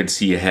kind of could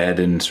see ahead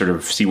and sort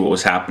of see what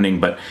was happening,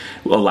 but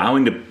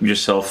allowing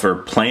yourself or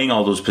playing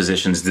all those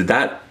positions, did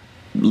that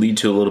lead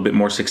to a little bit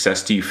more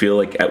success, do you feel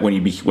like, when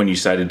you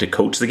decided to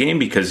coach the game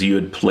because you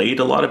had played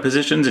a lot of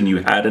positions and you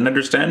had an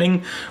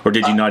understanding, or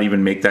did you not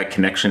even make that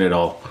connection at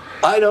all?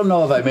 I don't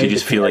know if I made it. Did you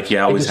just feel like you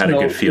always had a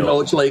good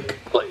feel? It's like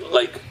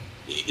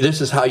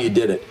this is how you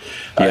did it.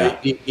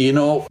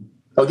 Yeah.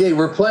 Okay,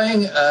 we're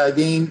playing a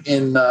game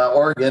in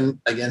Oregon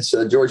against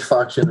George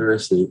Fox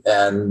University,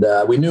 and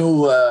we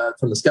knew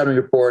from the scouting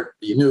report,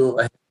 you knew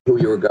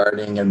who you were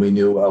guarding, and we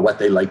knew what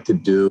they liked to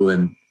do,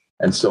 and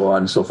so on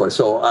and so forth.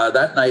 So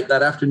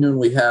that afternoon,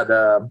 we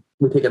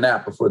take a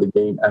nap before the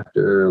game,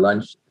 after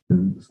lunch,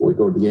 and before we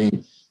go to the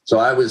game. So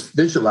I was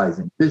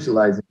visualizing this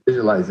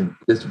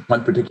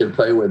one particular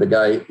play where the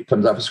guy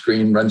comes off a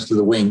screen, runs to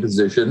the wing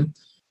position,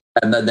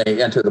 and then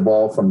they enter the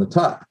ball from the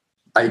top.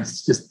 I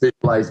just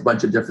visualized a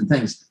bunch of different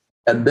things.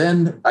 And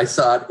then I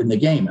saw it in the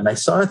game. And I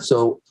saw it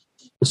so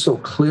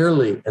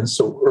clearly and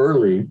so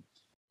early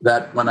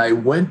that when I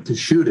went to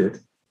shoot it,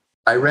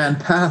 I ran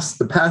past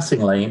the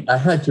passing lane. I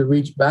had to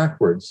reach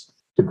backwards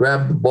to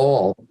grab the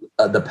ball,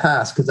 the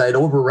pass, because I'd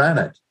overran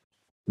it.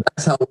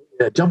 That's how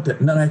I jumped it.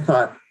 And then I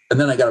thought, and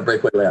then I got a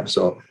breakaway layup.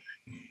 So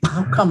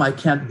how come I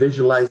can't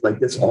visualize like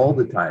this all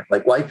the time?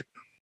 Like, why?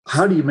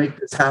 How do you make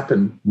this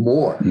happen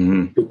more?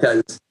 Mm-hmm.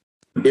 Because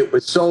it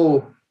was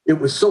so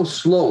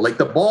slow. Like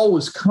the ball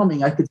was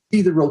coming. I could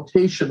see the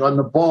rotation on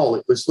the ball.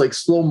 It was like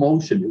slow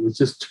motion. It was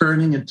just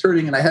turning and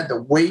turning. And I had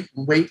to wait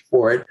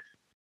for it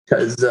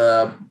because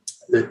I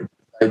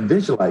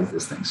visualized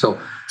this thing. So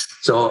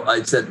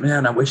I said,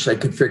 man, I wish I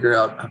could figure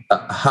out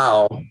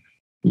how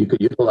you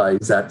could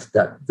utilize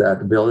that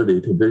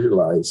ability to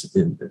visualize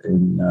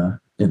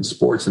in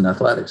sports and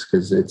athletics,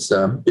 because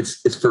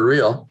it's for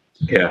real.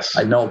 Yes,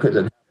 I know, because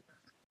and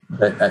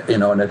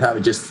it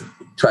happened. Just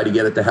try to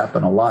get it to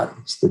happen a lot.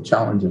 It's the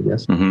challenge, I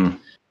guess. Mm-hmm.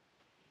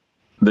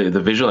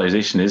 The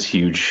visualization is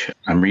huge.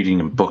 I'm reading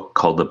a book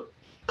called The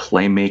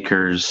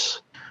Playmakers.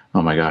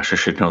 Oh my gosh, I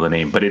should know the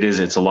name, but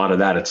it's a lot of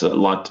that. It's a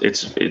lot.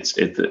 It's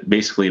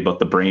basically about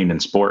the brain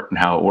and sport and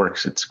how it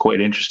works. It's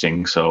quite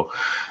interesting. So,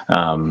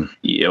 I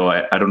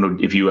don't know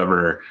if you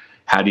ever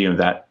had any of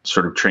that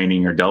sort of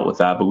training or dealt with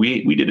that, but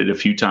we did it a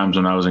few times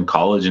when I was in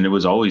college, and it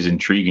was always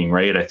intriguing,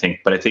 right? I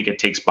think it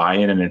takes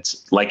buy-in, and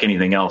it's like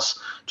anything else,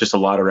 just a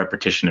lot of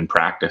repetition and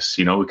practice,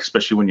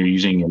 especially when you're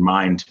using your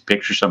mind to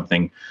picture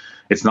something.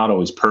 It's not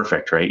always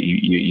perfect, right?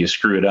 You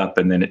screw it up,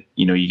 and then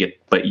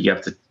but you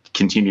have to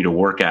continue to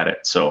work at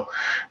it. So,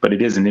 but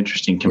it is an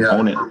interesting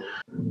component. Yeah.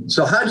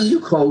 So how do you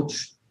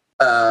coach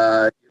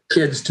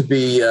kids to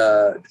be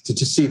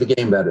to see the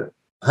game better?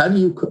 How do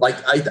you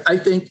I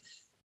think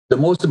the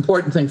most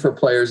important thing for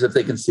players, if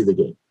they can see the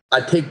game.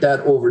 I take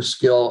that over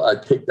skill. I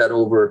take that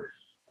over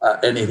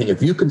anything.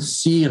 If you can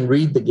see and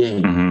read the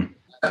game, mm-hmm.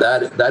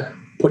 that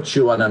puts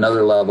you on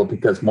another level,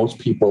 because most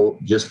people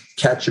just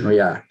catch and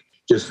react.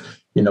 Just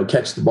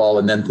catch the ball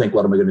and then think,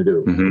 what am I going to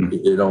do? Mm-hmm.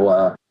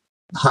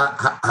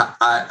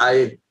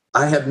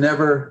 I have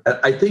never,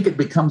 I think it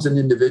becomes an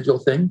individual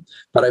thing,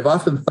 but I've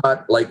often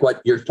thought, like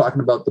what you're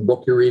talking about, the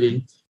book you're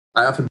reading,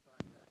 I often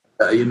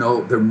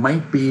there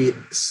might be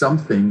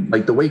something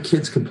like the way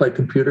kids can play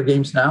computer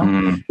games now.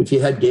 If you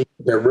had games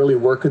that are really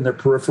working their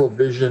peripheral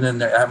vision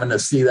and they're having to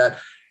see that,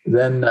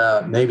 then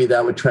maybe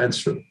that would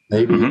transfer.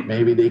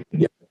 Maybe they can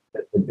get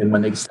it. And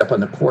when they step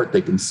on the court,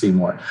 they can see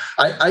more.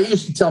 I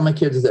used to tell my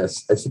kids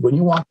this. I said, when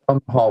you walk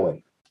down the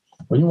hallway,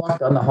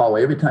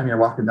 every time you're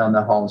walking down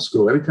the hall in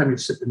school, every time you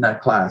sit in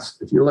that class,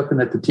 if you're looking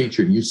at the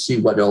teacher, you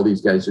see what all these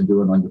guys are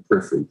doing on your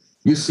periphery.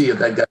 You see if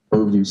that guy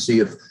moves, you see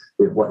if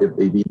he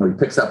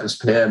picks up his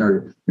pen,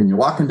 or when you're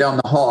walking down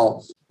the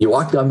hall, you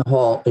walk down the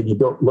hall and you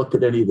don't look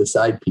at any of the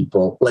side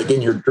people, like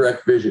in your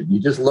direct vision. You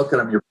just look at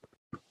them,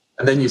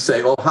 and then you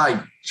say, "Oh,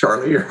 hi,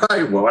 Charlie," or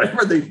 "Hi,"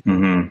 whatever they.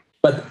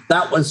 But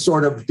that was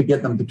sort of to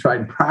get them to try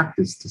and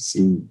practice to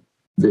see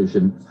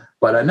vision.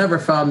 But I never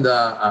found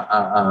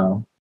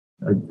a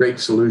great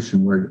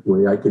solution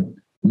where I could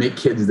make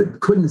kids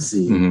that couldn't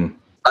see,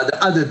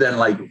 other than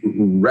like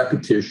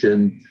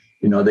repetition.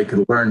 They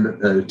could learn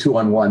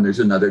 2-on-1. There's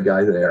another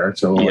guy there,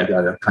 so I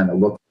got to kind of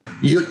look.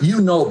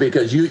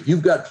 Because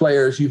you've got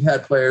players, you've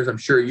had players. I'm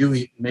sure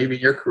you maybe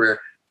in your career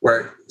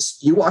where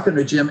you walk into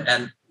a gym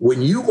and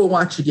when you go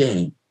watch a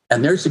game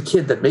and there's a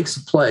kid that makes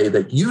a play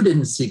that you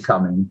didn't see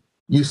coming,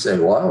 you say,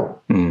 "Wow,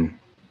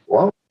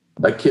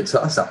 that kid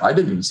saw something. I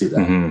didn't even see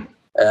that."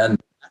 And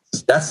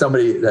that's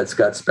somebody that's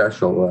got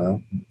special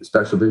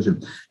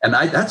vision. And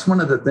that's one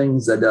of the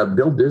things that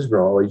Bill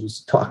Disbrow always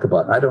used to talk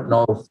about. I don't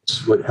know if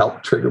this would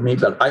help trigger me,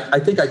 but I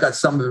think I got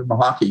some of it from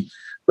hockey.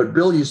 But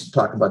Bill used to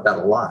talk about that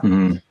a lot.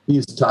 He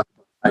used to talk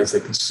about guys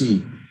that could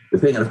see the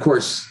thing. And of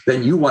course,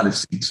 then you want to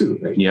see too,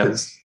 right?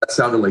 Because that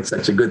sounded like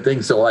such a good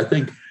thing. So I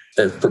think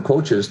for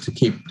coaches to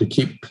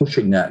keep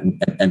pushing that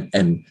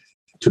and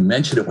to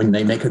mention it when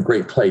they make a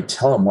great play,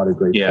 tell them what a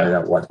great play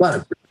that was.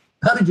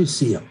 How did you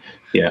see him?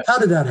 Yeah. How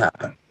did that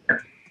happen?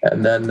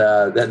 And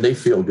then they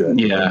feel good.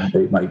 Yeah.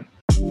 They might.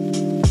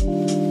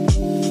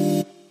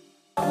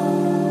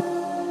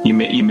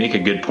 You make a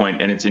good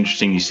point, and it's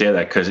interesting you say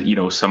that because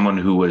someone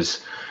who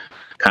was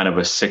kind of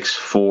a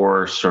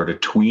 6'4" sort of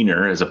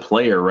tweener as a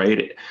player,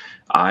 right?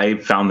 I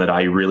found that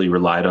I really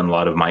relied on a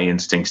lot of my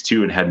instincts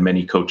too, and had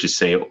many coaches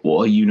say,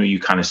 "Well, you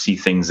kind of see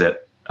things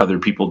that other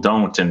people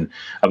don't." And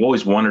I've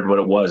always wondered what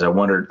it was.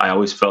 I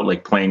always felt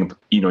like playing,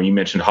 you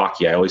mentioned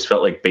hockey. I always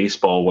felt like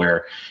baseball,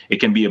 where it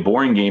can be a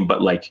boring game,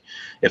 but like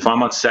if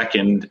I'm on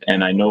second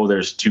and I know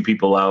there's two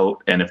people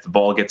out, and if the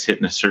ball gets hit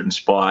in a certain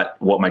spot,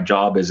 what my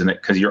job is in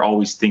it, because you're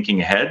always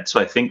thinking ahead. So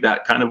I think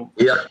that kind of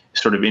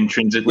sort of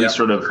intrinsically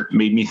sort of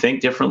made me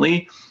think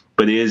differently.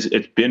 But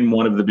it's been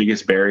one of the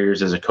biggest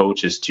barriers as a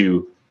coach is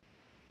to,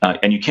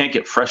 and you can't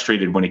get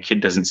frustrated when a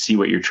kid doesn't see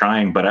what you're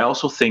trying. But I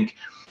also think,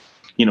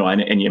 and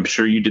I'm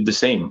sure you did the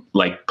same,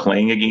 like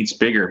playing against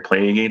bigger,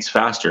 playing against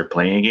faster,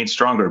 playing against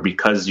stronger,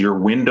 because your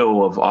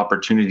window of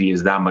opportunity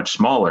is that much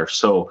smaller.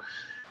 So,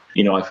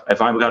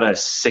 if I've got a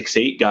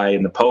 6'8" guy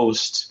in the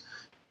post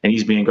and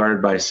he's being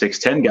guarded by a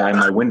 6'10" guy,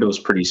 my window's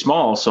pretty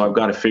small. So I've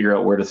got to figure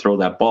out where to throw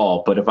that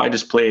ball. But if I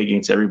just play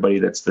against everybody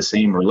that's the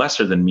same or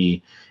lesser than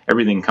me,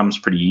 everything comes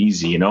pretty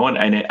easy, and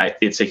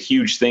it's a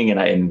huge thing.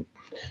 And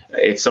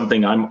it's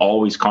something I'm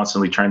always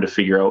constantly trying to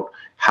figure out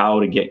how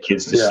to get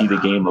kids to see the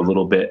game a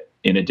little bit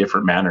in a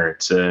different manner.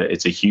 It's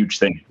a huge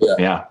thing.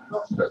 Yeah.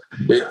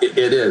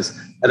 It is.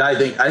 And I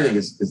think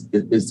it's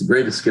the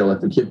greatest skill.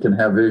 If the kid can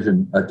have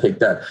vision, take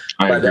that.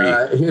 I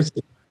agree.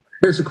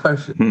 Here's a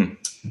question.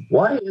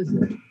 Why is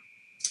it,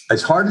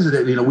 as hard as it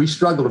is, we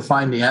struggle to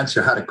find the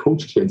answer how to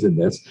coach kids in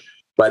this,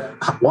 but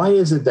why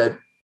is it that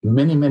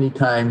many, many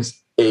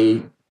times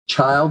a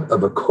child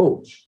of a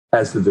coach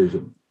has the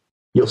vision?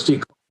 You'll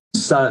see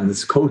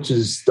sons,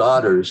 coaches'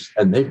 daughters,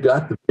 and they've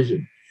got the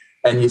vision.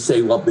 And you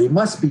say, well, they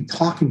must be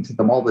talking to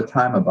them all the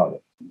time about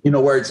it,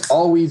 where it's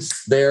always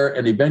there,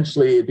 and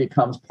eventually it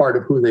becomes part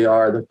of who they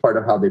are, the part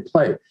of how they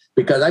play.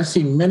 Because I've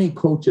seen many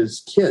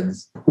coaches'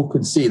 kids who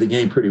can see the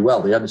game pretty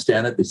well. They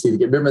understand it. They see the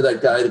game. Remember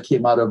that guy that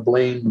came out of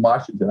Blaine,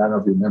 Washington? I don't know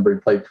if you remember.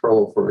 He played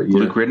pro for a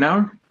year. Luke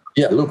Ridnour?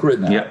 Yeah, Luke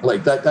Ridnour. Yeah.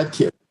 Like that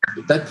kid.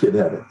 That kid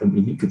had it. I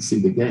mean, he could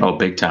see the game. Oh,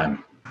 big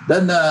time.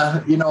 Then,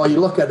 you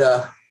look at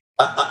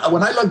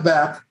when I look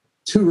back,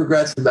 2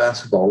 regrets in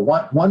basketball.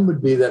 One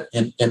would be that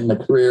in the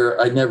career,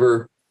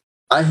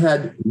 I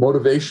had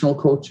motivational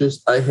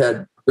coaches. I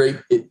had great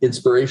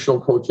inspirational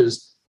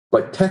coaches,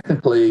 but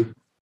technically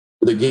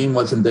the game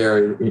wasn't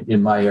there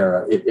in my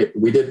era.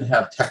 We didn't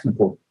have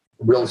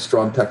real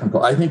strong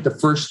technical. I think the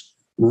first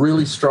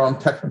really strong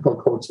technical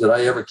coach that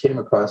I ever came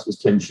across was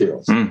Ken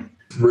Shields.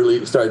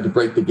 Really started to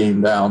break the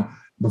game down.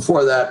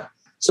 Before that,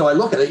 so I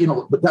look at it,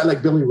 a guy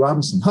like Billy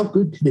Robinson, how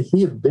good could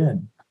he have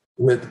been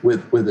with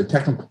a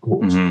technical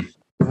coach?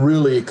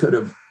 Really could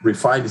have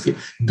refined his game.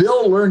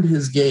 Bill learned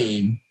his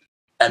game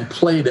and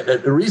played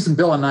it. The reason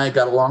Bill and I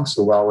got along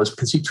so well was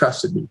because he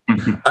trusted me.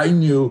 I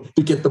knew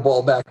to get the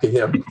ball back to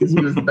him because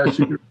he was the best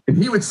shooter. And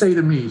he would say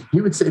to me,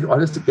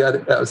 honest to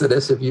God, I was at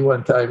SFU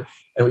one time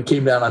and we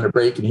came down on a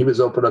break and he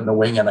was open on the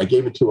wing and I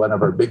gave it to one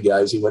of our big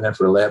guys. He went in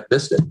for a layup,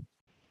 missed it.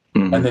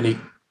 And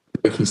then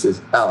He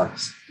says,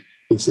 Alex,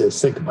 he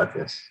says, think about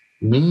this.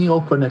 Me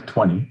open at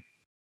 20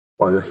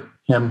 or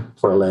him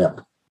for a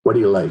layup. What do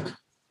you like?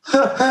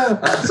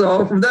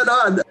 So from then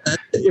on,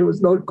 it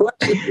was no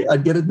question.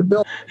 I'd get it to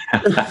Bill.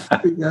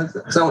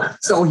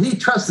 so he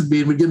trusted me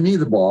and would give me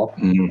the ball.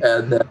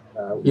 And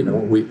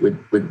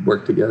we'd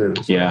work together.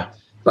 Yeah.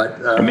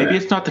 But and maybe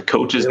it's not the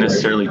coaches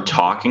necessarily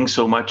talking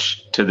so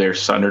much to their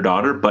son or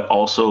daughter, but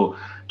also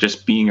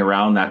just being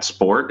around that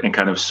sport and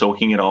kind of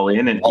soaking it all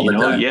in. And,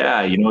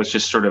 it's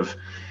just sort of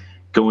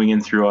going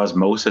in through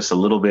osmosis a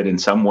little bit in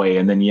some way.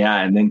 And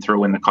then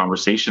throw in the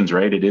conversations,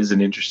 right? It is an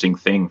interesting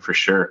thing for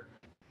sure.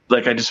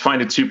 Like, I just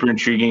find it super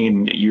intriguing,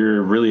 and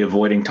you're really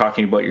avoiding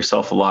talking about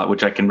yourself a lot,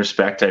 which I can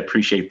respect. I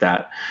appreciate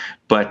that.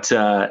 But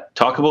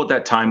talk about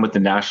that time with the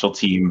national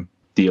team,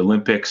 the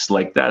Olympics.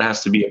 Like, that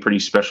has to be a pretty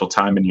special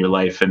time in your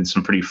life and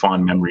some pretty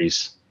fond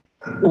memories.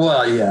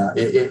 Well, yeah.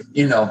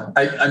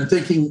 I'm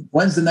thinking,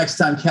 when's the next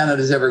time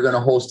Canada's ever going to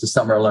host the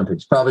Summer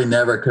Olympics? Probably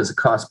never, because the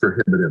cost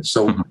prohibitive.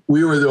 So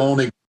we were the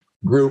only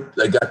group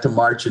that got to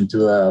march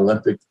into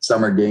Olympic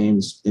Summer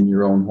Games in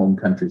your own home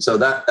country. So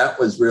that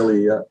was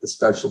really a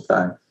special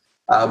time.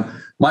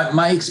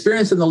 My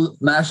experience in the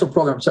national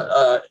program,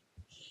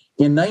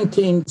 in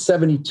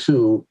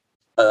 1972,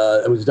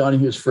 it was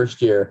Donohue's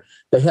first year.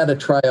 They had a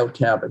tryout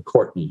camp at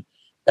Courtney,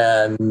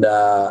 and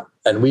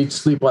we'd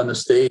sleep on the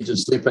stage and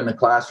sleep in the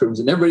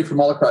classrooms. And everybody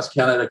from all across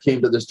Canada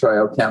came to this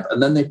tryout camp,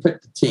 and then they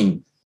picked a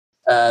team,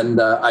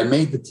 and I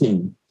made the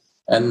team.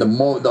 And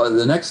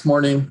the next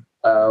morning,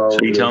 so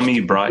you tell me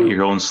you brought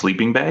your own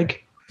sleeping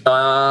bag?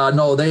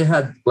 No, they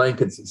had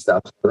blankets and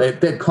stuff.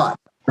 They'd caught.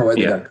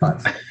 They got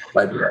caught,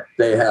 but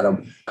they had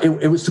them.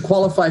 It was to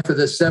qualify for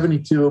the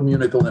 72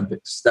 Munich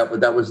Olympics.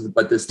 That was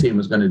what this team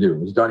was going to do. It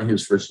was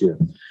Donohue's first year.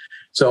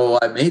 So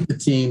I made the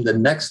team. The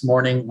next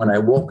morning when I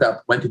woke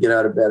up, went to get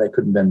out of bed, I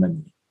couldn't bend my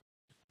knee.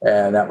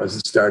 And that was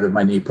the start of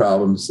my knee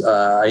problems.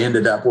 I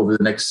ended up over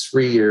the next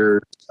 3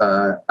 years,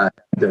 I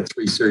had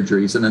 3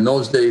 surgeries. And in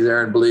those days,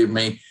 Aaron, believe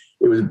me,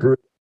 it was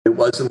brutal. It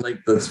wasn't like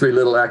the 3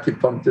 little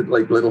acupuncture,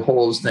 like little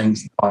holes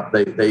things.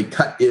 They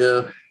cut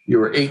you. You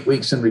were 8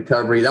 weeks in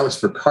recovery. That was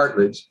for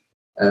cartilage.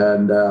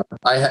 And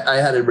I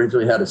had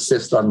originally had a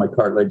cyst on my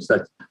cartilage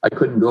that I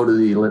couldn't go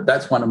to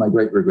that's one of my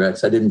great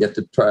regrets. I didn't get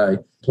to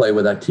play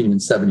with that team in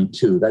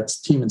 72. That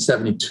team in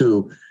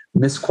 72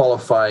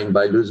 misqualifying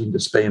by losing to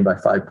Spain by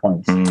 5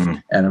 points.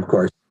 And of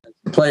course,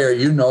 player,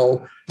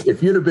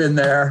 if you'd have been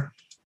there,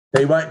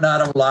 they might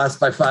not have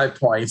lost by 5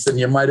 points, and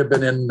you might have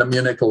been in the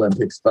Munich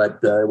Olympics, but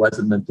it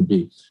wasn't meant to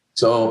be.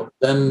 So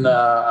then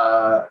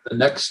the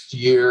next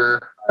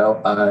year,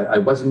 I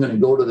wasn't going to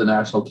go to the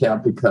national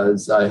camp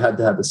because I had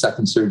to have a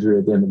second surgery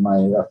at the end of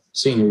my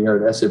senior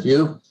year at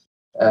SFU.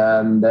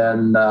 And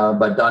then,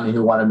 but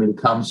Donohue wanted me to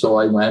come, so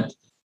I went.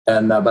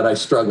 And but I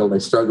struggled. I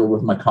struggled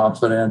with my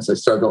confidence. I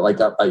struggled I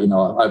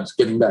was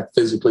getting back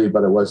physically,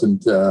 but it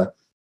wasn't.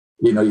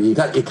 You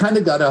kind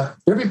of got to.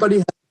 Everybody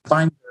has to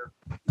find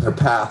their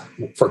path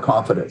for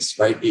confidence,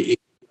 right?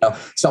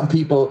 Some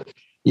people.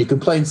 You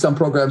can play in some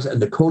programs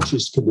and the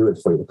coaches can do it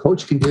for you. The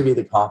coach can give you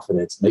the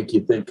confidence, make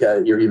you think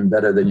you're even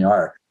better than you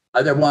are.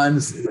 Other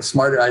ones,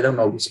 smarter, I don't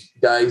know,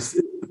 guys,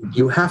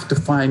 you have to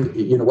find,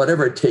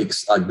 whatever it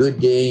takes, a good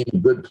game, a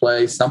good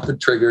play, something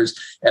triggers,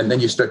 and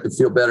then you start to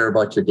feel better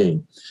about your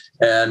game.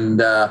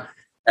 And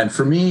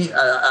for me,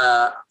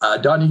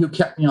 Donohue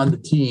kept me on the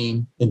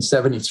team in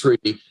 73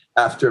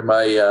 after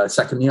my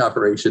second knee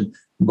operation.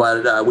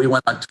 But we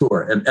went on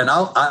tour, and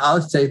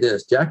I'll say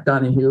this: Jack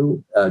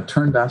Donohue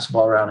turned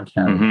basketball around in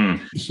Canada.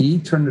 He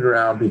turned it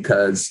around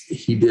because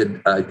he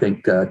did, I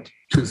think, 2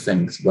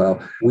 things.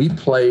 Well, we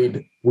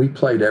played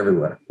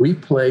everywhere. We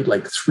played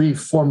like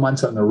 3-4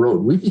 months on the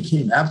road. We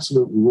became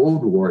absolute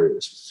road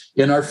warriors.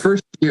 In our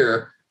first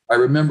year, I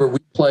remember we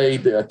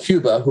played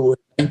Cuba, who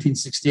in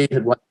 1968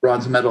 had won the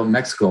bronze medal in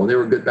Mexico. They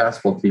were a good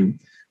basketball team.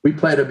 We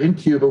played them in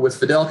Cuba with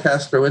Fidel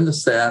Castro in the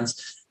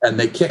stands. And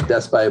they kicked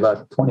us by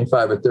about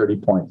 25 or 30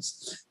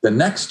 points. The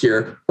next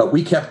year, but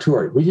we kept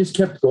touring. We just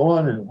kept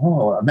going. And,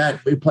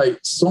 man, we played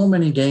so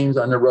many games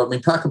on the road. I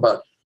mean, talk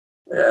about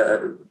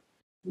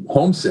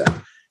homesick.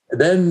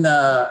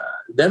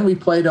 Then we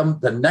played them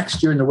the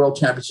next year in the World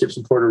Championships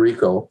in Puerto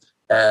Rico,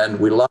 and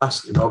we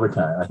lost in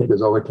overtime. I think it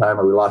was overtime,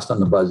 or we lost on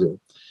the buzzer.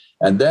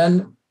 And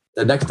then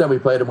the next time we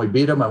played them, we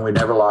beat them, and we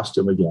never lost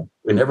to them again.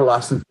 We never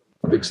lost them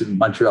in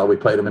Montreal. We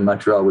played them in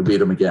Montreal. We beat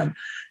them again.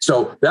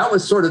 So that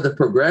was sort of the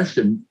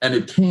progression, and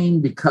it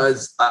came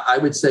because I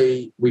would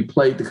say we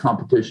played the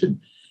competition.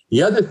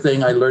 The other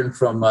thing I learned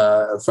from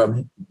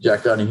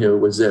Jack Donohue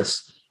was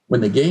this: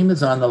 when the game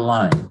is on the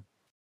line,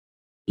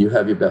 you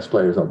have your best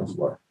players on the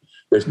floor.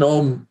 There's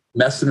no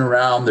messing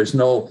around. There's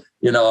no,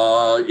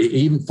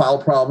 even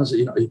foul problems.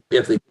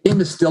 If the game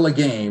is still a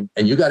game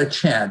and you got a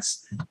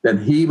chance, then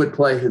he would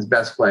play his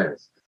best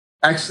players.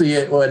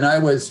 Actually, when I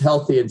was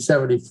healthy in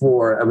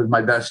 74, it was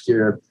my best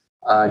year.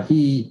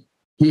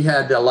 He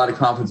had a lot of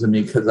confidence in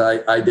me because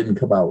I didn't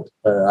come out.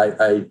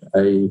 I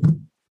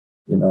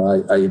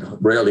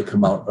rarely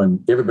come out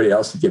when everybody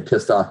else would get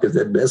pissed off because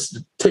they'd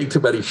take too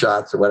many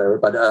shots or whatever.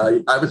 But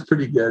I was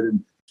pretty good.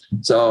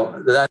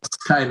 So that's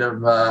kind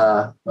of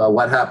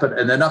what happened.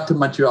 And then up to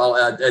Montreal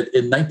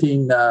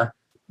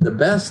the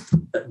best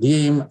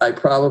game I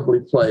probably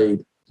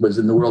played was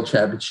in the World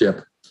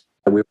Championship.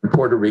 We were in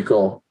Puerto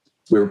Rico.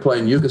 We were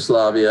playing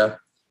Yugoslavia.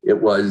 It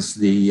was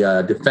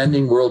the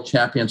defending world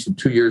champions from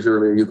 2 years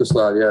earlier,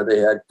 Yugoslavia. They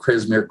had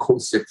Krasimir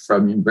Kosic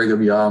from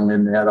Brigham Young,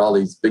 and they had all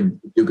these big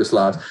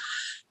Yugoslavs.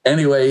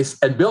 Anyways,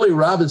 and Billy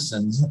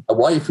Robinson's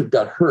wife had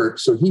got hurt,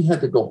 so he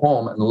had to go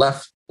home and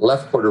left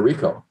Puerto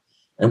Rico.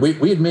 And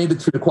we had made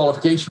it through the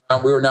qualification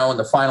round. We were now in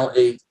the final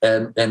 8,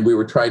 and we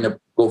were trying to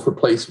go for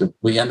placement.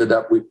 We ended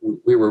up,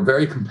 we were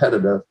very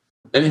competitive.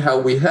 Anyhow,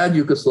 we had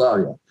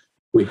Yugoslavia.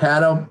 We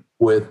had them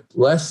with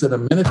less than a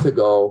minute to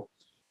go.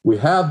 We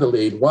have the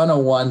lead,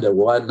 101 to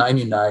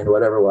 199,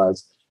 whatever it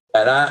was.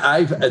 And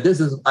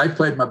I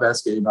played my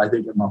best game, I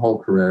think, in my whole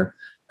career.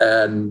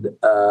 And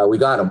we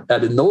got them.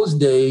 And in those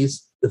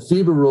days, the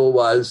FIBA rule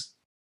was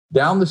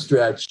down the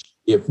stretch,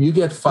 if you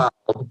get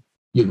fouled,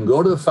 you can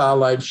go to the foul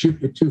line, shoot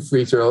your 2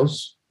 free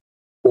throws,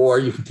 or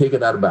you can take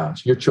it out of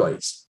bounds, your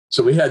choice.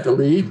 So we had the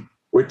lead.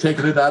 We're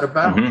taking it out of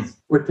bounds. Mm-hmm.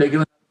 We're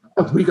taking it out of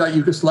bounds. We got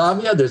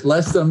Yugoslavia. There's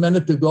less than a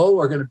minute to go.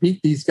 We're going to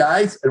beat these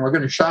guys, and we're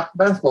going to shock the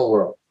basketball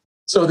world.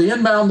 So the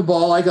inbound the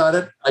ball, I got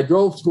it. I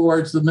drove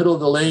towards the middle of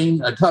the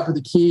lane, on top of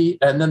the key,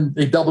 and then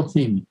they double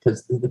teamed me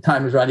because the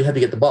time was around. You had to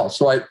get the ball.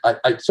 So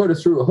I sort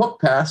of threw a hook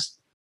pass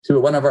to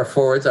one of our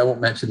forwards. I won't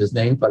mention his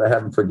name, but I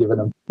haven't forgiven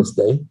him this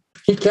day.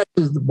 He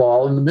catches the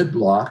ball in the mid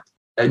block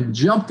and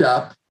jumped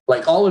up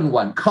like all in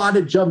one. Caught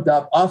it, jumped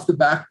up off the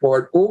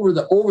backboard over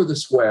the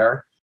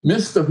square,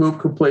 missed the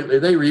hoop completely.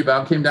 They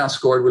rebound, came down,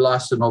 scored. We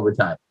lost in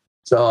overtime.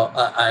 So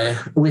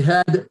we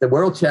had the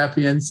world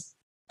champions.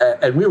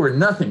 And we were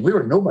nothing. We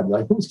were nobody.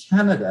 Like, who's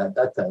Canada at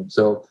that time?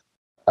 So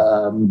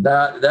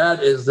that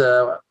is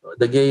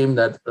the game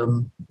that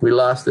we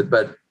lost it.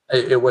 But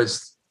it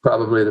was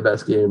probably the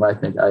best game I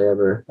think I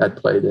ever had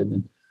played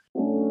in.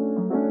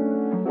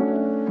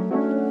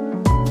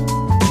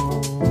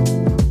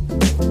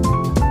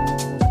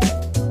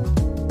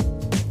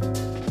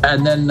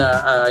 And then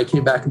I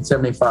came back in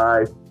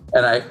 75.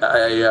 And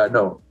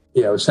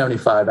it was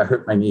 75. I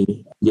hurt my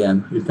knee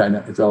again.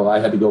 So I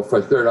had to go for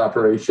a third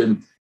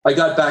operation. I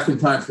got back in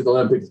time for the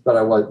Olympics, but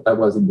I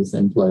wasn't the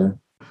same player.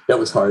 That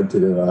was hard to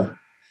do.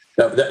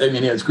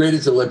 As great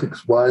as the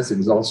Olympics was, it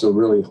was also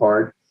really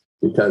hard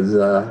because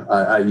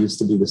I used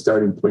to be the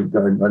starting point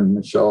guard running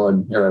the show,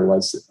 and here I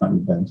was sitting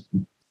on the bench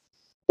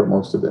for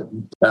most of it.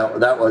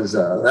 That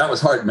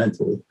was hard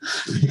mentally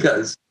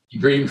because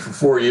you dreamed for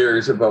 4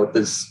 years about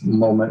this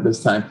moment,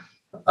 this time.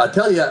 I'll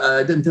tell you,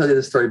 I didn't tell you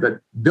this story,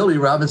 but Billy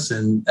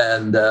Robinson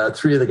and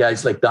 3 of the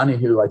guys like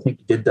Donahue, I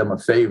think, did them a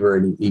favor,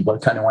 and he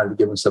kind of wanted to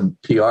give them some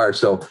PR.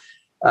 So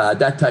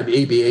that time,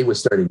 ABA was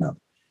starting up,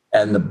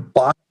 and the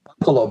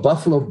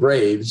Buffalo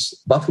Braves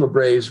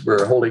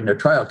were holding their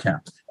trial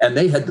camp, and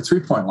they had the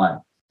 3-point line.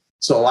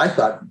 So I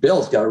thought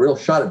Bill's got a real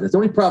shot at this. The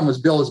only problem was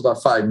Bill was about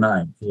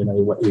 5'9".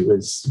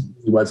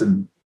 He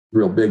wasn't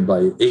real big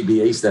by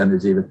ABA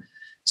standards even.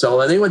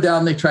 So they went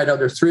down, they tried out.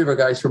 There's 3 of our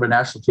guys from a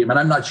national team. And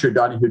I'm not sure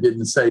Donnie who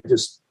didn't say,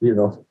 just,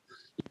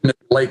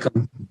 like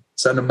them,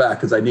 send them back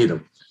because I need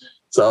them.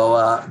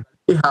 So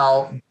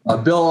anyhow,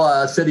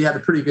 Bill said he had a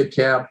pretty good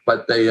camp,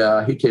 but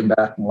he came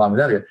back along with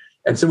that.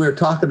 And so we were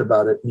talking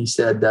about it. And he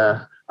said,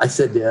 I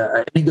said,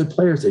 any good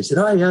players? They said,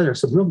 oh, yeah,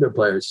 there's some real good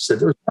players. He said,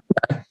 there was one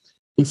guy.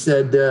 He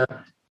said, the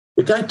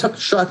guy took a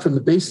shot from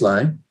the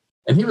baseline,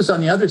 and he was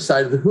on the other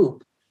side of the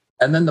hoop.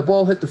 And then the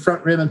ball hit the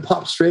front rim and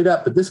popped straight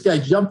up. But this guy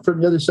jumped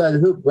from the other side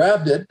of the hoop,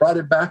 grabbed it, brought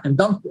it back, and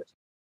dunked it.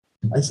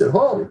 I said,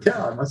 holy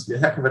cow, I must be a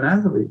heck of an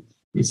athlete.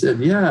 He said,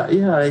 yeah.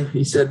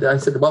 He said, I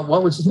said, well,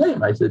 what was his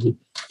name? I said,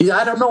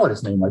 I don't know what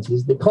his name was.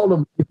 They call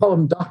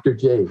him Dr.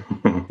 J.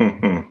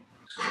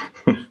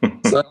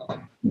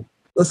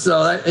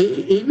 so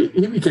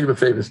he became a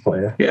famous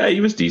player. Yeah,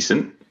 he was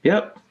decent.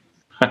 Yep.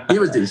 He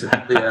was decent.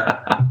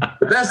 Yeah.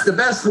 The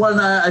best one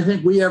I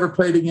think we ever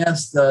played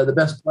against, the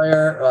best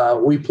player,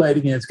 we played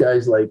against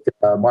guys like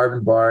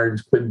Marvin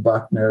Barnes, Quinn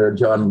Buckner,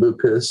 John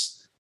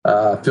Lucas,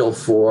 Phil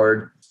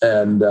Ford,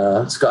 and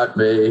Scott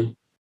May.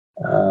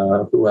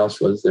 Who else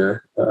was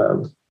there?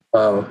 A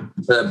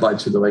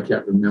bunch of them I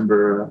can't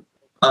remember.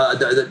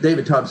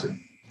 David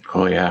Thompson.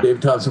 Oh yeah.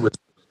 David Thompson was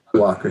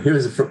Skywalker. He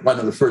was one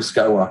of the first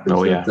Skywalkers.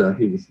 Oh yeah.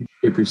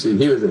 He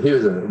preceded. He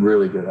was a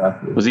really good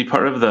athlete. Was he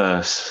part of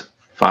the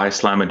Phi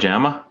Slamma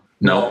Jamma?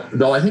 No.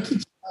 I think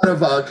he's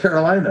part of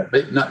Carolina.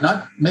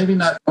 Maybe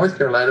not North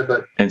Carolina,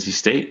 but NC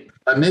State.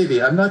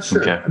 Maybe, I'm not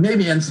sure. Okay.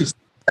 Maybe NC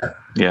State.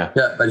 Yeah.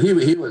 But he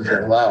was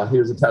wow. He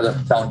was a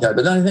talent guy.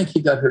 But then I think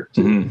he got hurt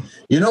too. Mm-hmm.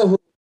 You know who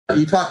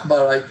you talk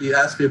about? You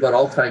asked me about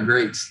all-time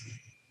greats.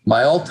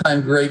 My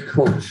all-time great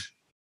coach.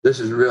 This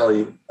is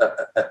really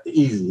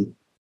easy.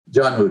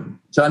 John Wooden.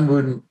 John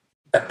Wooden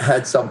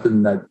had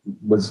something that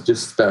was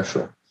just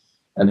special,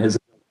 and his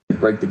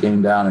break the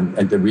game down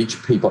and to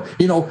reach people.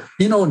 You know,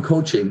 in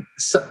coaching,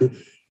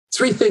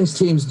 3 things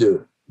teams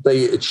do: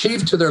 they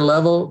achieve to their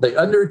level, they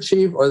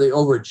underachieve, or they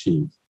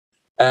overachieve.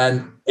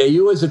 And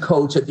you as a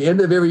coach, at the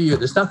end of every year,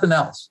 there's nothing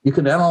else. You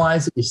can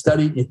analyze it, you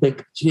study it, you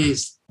think,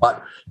 geez,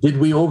 what, did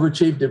we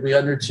overachieve? Did we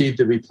underachieve?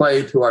 Did we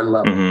play to our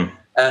level? Mm-hmm.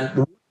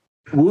 And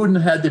Wooden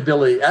had the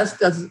ability, as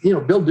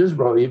Bill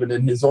Disbrow, even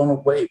in his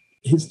own way,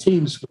 his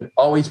teams would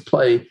always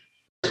play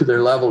to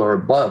their level or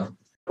above.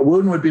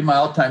 Wooden would be my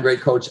all-time great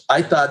coach.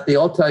 I thought the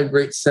all-time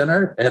great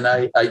center, and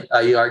I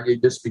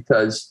argued this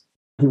because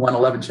he won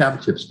 11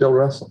 championships, Bill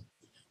Russell.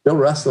 Bill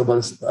Russell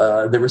was,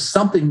 there was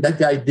something that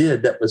guy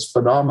did that was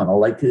phenomenal.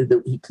 Like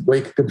the way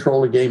he could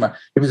control the game.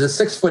 He was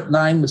a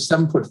 6'9" with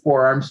 7'4"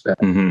 arm span.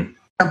 Mm-hmm.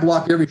 I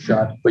block every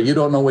shot, but you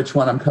don't know which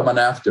one I'm coming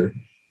after.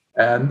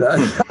 And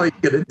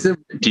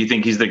do you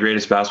think he's the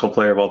greatest basketball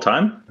player of all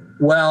time?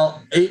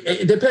 Well,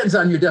 it depends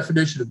on your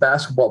definition of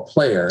basketball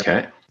player.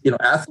 Okay.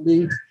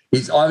 Athlete,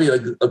 he's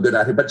obviously a good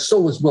athlete, but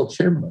so was Will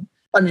Chamberlain.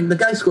 I mean, the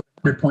guy scored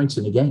 100 points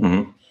in a game.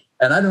 Mm-hmm.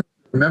 And I don't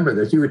remember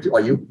that. You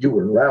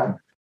were around.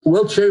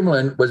 Will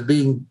Chamberlain was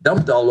being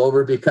dumped all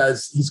over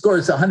because he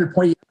scores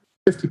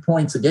 50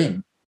 points a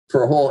game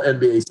for a whole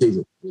NBA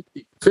season.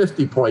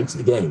 50 points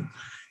a game.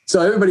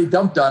 So everybody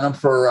dumped on him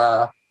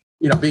for,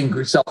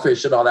 being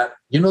selfish and all that.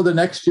 The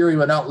next year he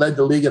went out and led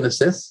the league in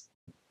assists.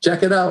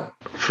 Check it out.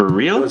 For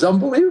real? It was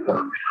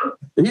unbelievable.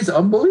 He's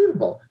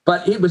unbelievable.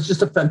 But he was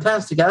just a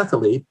fantastic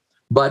athlete.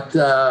 But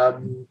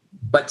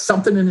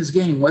something in his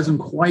game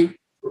wasn't quite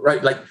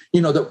right. Like,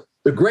 the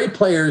great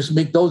players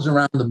make those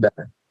around them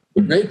better.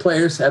 The great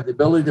players have the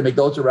ability to make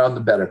those around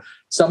them better.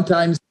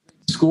 Sometimes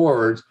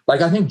scorers,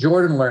 like I think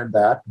Jordan learned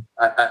that.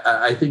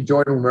 I think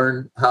Jordan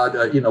learned how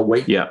to,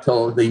 wait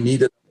until they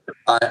needed.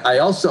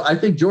 I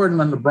think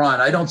Jordan and LeBron,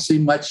 I don't see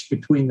much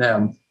between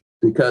them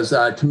because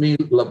to me,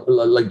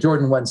 like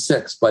Jordan won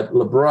 6, but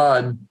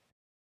LeBron,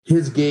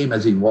 his game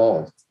has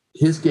evolved.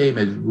 His game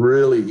has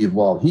really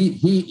evolved.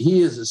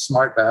 He is a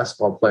smart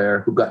basketball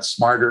player who got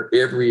smarter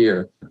every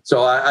year.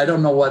 So I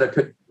don't know what it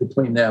could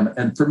between them.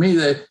 And for me,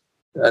 a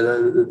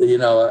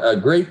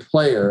great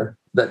player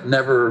that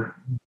never,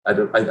 I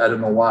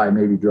don't know why,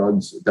 maybe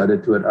drugs got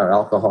into it or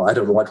alcohol. I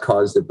don't know what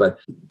caused it, but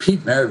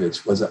Pete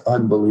Maravich was an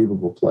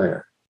unbelievable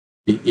player.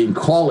 In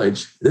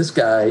college, this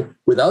guy,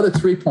 without a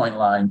 3-point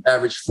line,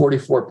 averaged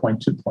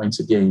 44.2 points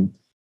a game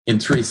in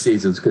 3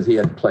 seasons because he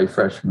had to play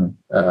freshman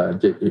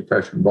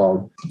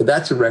ball. But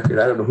that's a record.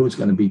 I don't know who's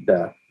going to beat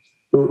that.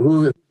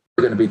 Who is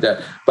going to beat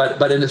that?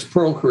 But in his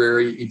pro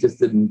career, he just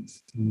didn't,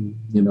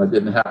 it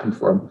didn't happen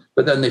for him.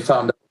 But then they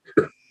found out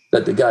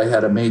that the guy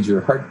had a major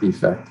heart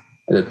defect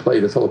and had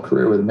played his whole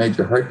career with a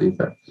major heart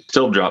defect.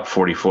 Still dropped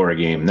 44 a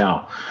game.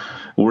 Now,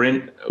 we're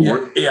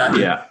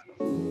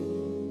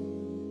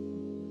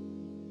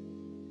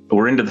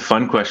into the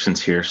fun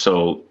questions here.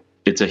 So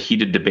it's a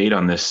heated debate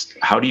on this.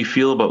 How do you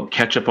feel about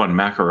ketchup on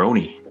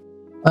macaroni?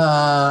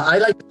 I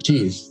like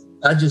cheese.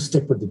 I just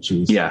stick with the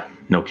cheese. Yeah,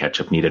 no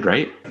ketchup needed,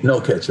 right? No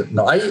ketchup.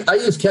 No, I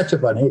use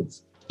ketchup on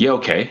eggs. Yeah,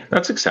 okay.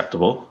 That's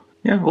acceptable.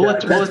 Yeah, we'll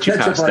let you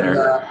pass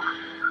there.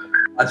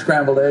 On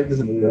scrambled eggs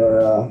and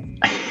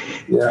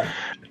yeah.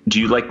 Do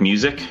you like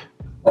music?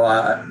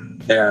 Oh,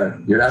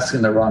 you're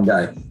asking the wrong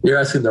guy. You're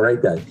asking the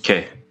right guy.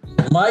 Okay.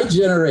 My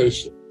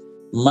generation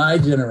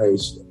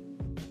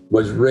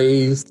was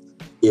raised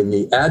in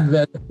the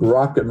advent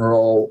rock and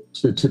roll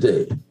to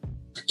today.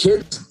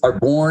 Kids are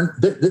born,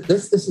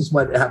 this is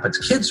what happens.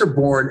 Kids are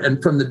born,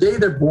 and from the day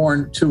they're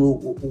born to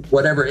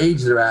whatever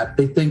age they're at,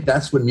 they think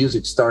that's when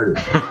music started.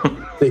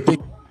 They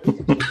think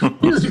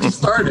music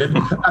started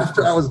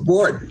after I was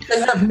born.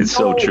 They have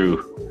so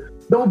true.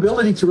 No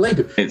ability to relate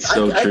to it. It's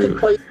so true. I can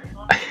play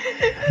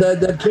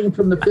that came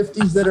from the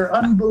 50s that are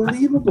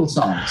unbelievable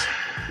songs.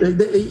 But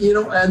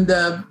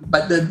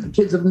the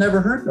kids have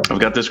never heard them. I've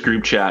got this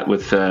group chat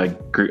with a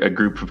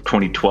group of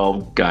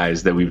 2012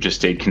 guys that we've just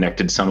stayed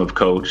connected. Some have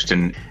coached,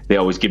 and they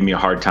always give me a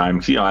hard time.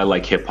 I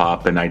like hip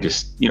hop, and I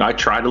just, I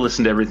try to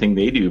listen to everything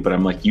they do, but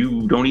I'm like,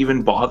 you don't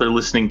even bother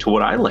listening to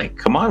what I like.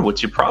 Come on,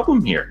 what's your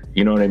problem here?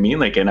 You know what I mean?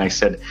 Like, and I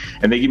say,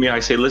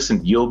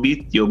 listen, you'll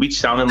be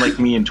sounding like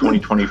me in 20,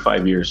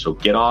 25 years. So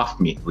get off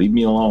me, leave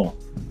me alone.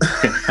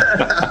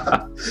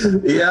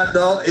 Yeah,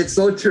 no, it's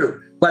so true.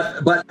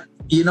 But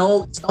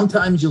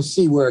sometimes you'll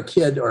see where a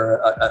kid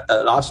or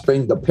an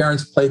offspring, the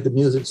parents played the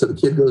music, so the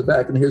kid goes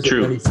back and hears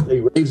True. it, and he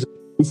raves it.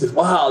 He says,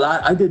 wow,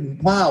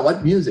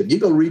 what music? You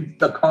go read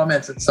the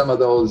comments in some of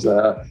those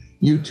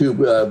YouTube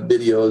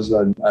videos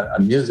on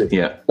music.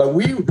 Yeah. But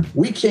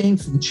we came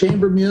from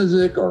chamber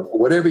music or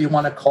whatever you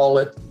want to call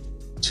it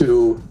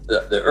to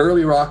the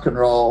early rock and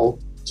roll,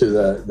 to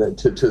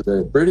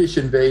the British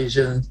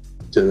invasion,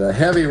 to the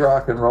heavy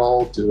rock and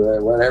roll,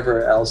 to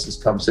whatever else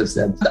has come since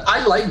then.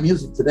 I like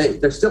music today.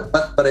 There's still,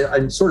 but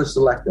I'm sort of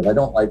selective. I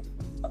don't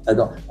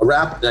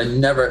rap. I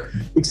never,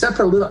 except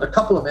for a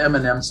couple of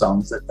Eminem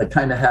songs that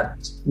kind of had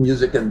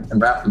music and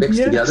rap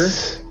mixed together.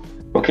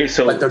 Okay,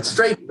 but they're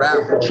straight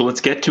rap. So let's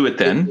get to it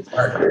then.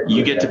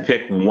 You get to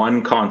pick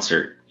one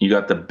concert. You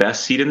got the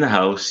best seat in the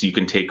house. You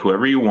can take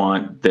whoever you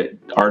want. The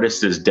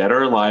artist is dead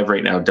or alive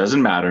right now.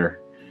 Doesn't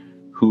matter.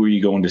 Who are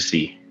you going to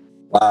see?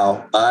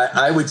 Wow.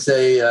 I would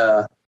say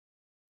the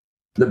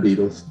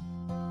Beatles.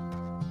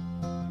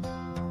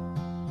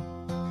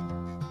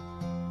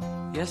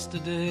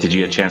 Did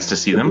you get a chance to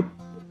see them?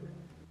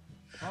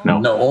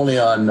 No, only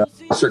on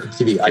Circuit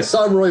TV. I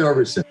saw Roy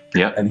Orbison,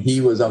 and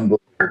he was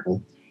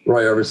unbelievable.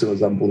 Roy Orbison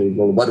was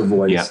unbelievable. What a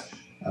voice. Yeah.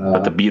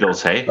 But the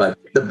Beatles, hey? But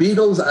the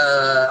Beatles,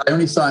 I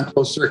only saw in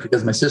closed circuit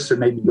because my sister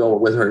made me go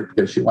with her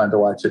because she wanted to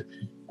watch it.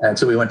 And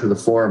so we went to the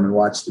Forum and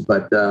watched it.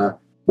 But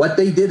what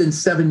they did in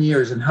 7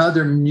 years and how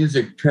their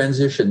music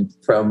transitioned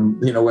from,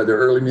 where their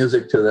early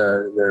music to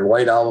their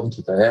White Album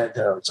to the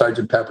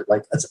Sgt. Pepper,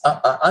 that's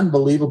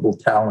unbelievable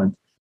talent.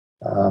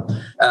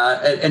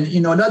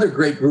 And another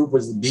great group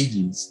was the Bee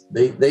Gees.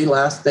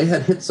 They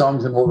had hit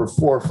songs in over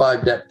 4 or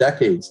 5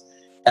 decades.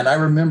 And I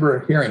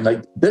remember hearing,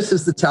 this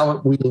is the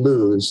talent we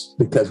lose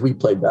because we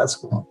played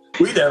basketball.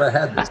 We never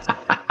had this.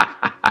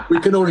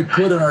 We could only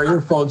put in our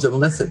earphones and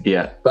listen.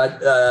 Yeah. But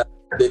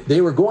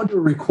they were going to a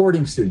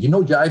recording studio. You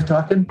know Jive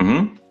Talkin'?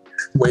 Mm-hmm.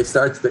 The way it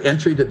starts, the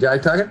entry to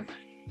Jive Talkin'?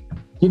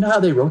 You know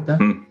how they wrote that?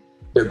 Mm-hmm.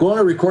 They're going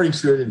to a recording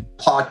studio in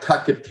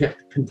Pawtucket,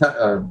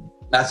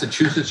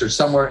 Massachusetts or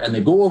somewhere, and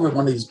they go over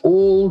one of these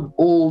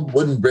old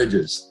wooden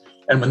bridges.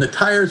 And when the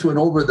tires went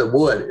over the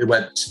wood, it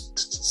went...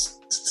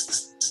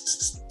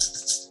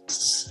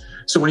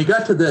 So when he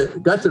got to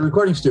the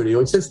recording studio,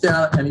 he sits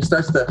down and he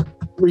starts to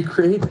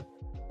recreate.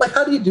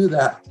 How do you do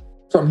that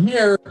from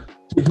here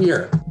to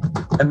here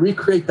and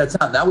recreate that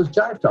sound? That was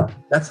Jive Talk.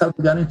 That's how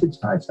we got into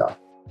Jive Talk.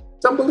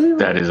 It's unbelievable.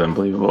 That is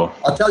unbelievable.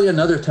 I'll tell you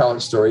another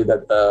talent story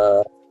that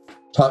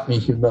taught me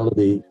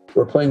humility.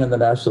 We're playing on the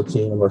national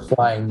team and we're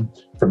flying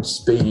from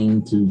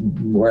Spain to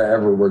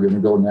wherever we're going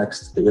to go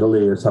next, to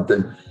Italy or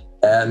something.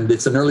 And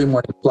it's an early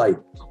morning flight.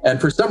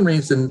 And for some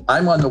reason,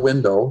 I'm on the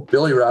window.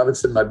 Billy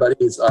Robinson, my buddy,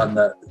 is on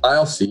the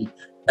aisle seat.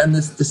 And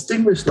this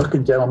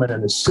distinguished-looking gentleman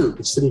in a suit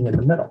is sitting in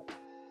the middle.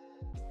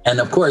 And,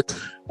 of course,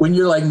 when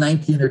you're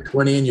 19 or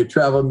 20 and you're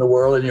traveling the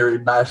world and you're a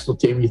national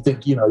team, you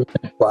think,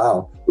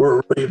 wow,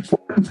 we're really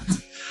important.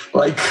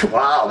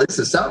 Wow, this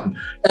is something.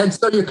 And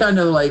so you're kind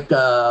of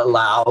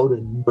loud,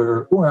 and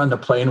we're on the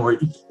plane.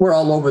 We're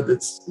all over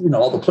this,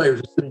 all the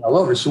players are sitting all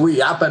over. So we're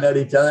yapping at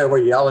each other. We're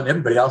yelling.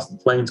 Everybody else in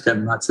the plane's kind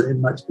of not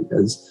saying much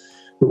because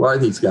who are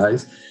these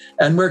guys?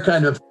 And we're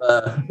kind of,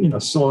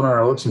 slowing our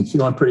oats and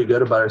feeling pretty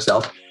good about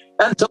ourselves.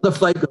 Until the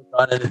flight goes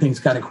on and things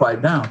kind of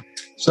quiet down.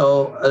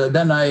 So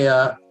then he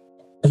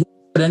said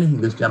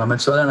anything, this gentleman.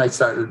 So then I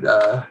started,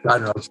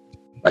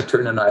 I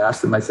turned and I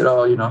asked him, I said,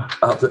 how are you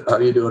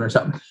doing or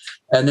something?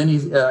 And then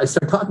I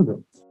started talking to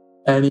him.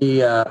 And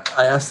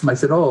I asked him, I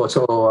said,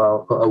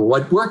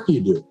 what work do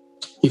you do?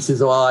 He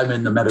says, I'm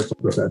in the medical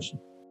profession.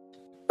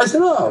 I said,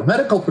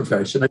 medical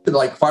profession. I said,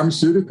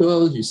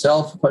 pharmaceuticals, you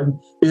sell?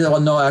 He said, well,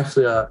 no,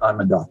 actually,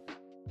 I'm a doctor.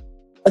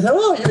 I said,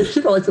 I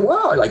said,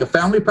 wow, like a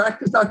family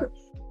practice doctor?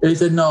 And he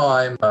said, no,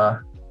 I'm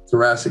a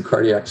thoracic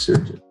cardiac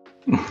surgeon.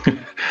 And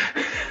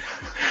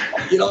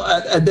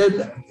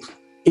then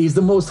he's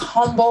the most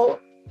humble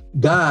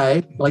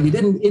guy. He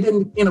didn't,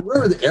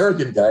 we're the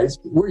arrogant guys.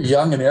 We're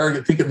young and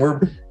arrogant, thinking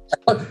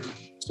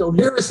so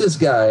here is this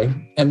guy,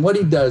 and what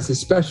he does, his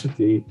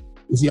specialty,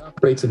 is he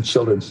operates in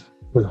children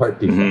with heart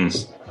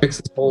defects,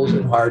 fixes holes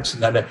in hearts,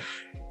 and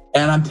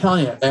I'm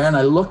telling you, Aaron,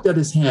 I looked at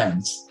his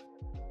hands,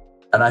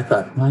 and I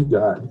thought, my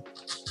God,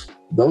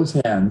 those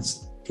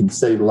hands can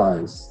save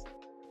lives.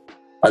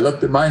 I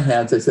looked at my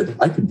hands, I said,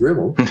 I can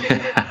dribble,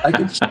 I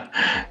can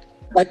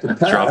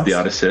pass, drop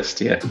the assist,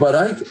 yeah, but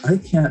I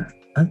can't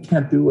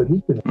do what he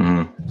can.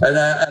 Mm-hmm.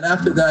 And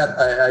after that,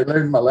 I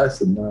learned my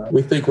lesson.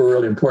 We think we're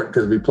really important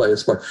because we play a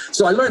sport.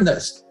 So I learned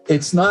this.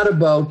 It's not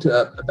about,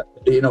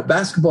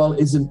 basketball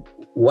isn't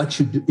what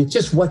you do. It's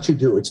just what you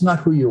do. It's not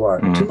who you are.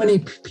 Mm-hmm. Too many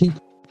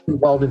people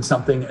involved in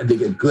something and they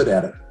get good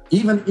at it.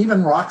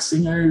 Even rock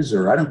singers,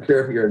 or I don't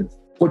care if you're in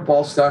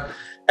football stuff.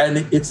 And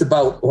it's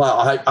about,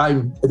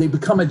 they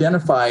become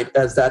identified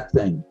as that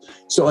thing.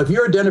 So if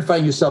you're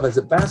identifying yourself as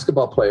a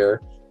basketball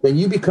player, then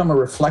you become a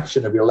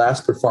reflection of your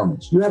last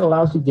performance. You had a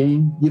lousy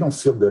game, you don't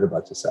feel good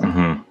about yourself.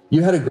 Mm-hmm.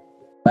 You had a great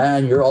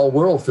man, you're all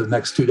world for the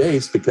next 2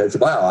 days because,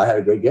 I had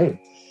a great game.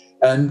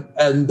 And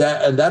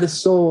that is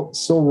so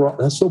wrong.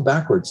 That's so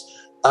backwards.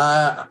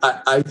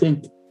 I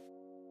think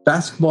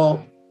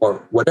basketball,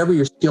 or whatever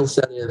your skill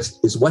set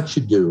is what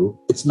you do.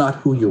 It's not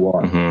who you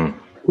are. Mm-hmm.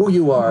 Who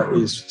you are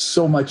is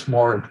so much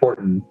more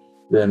important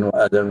than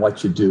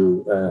what you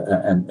do,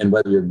 and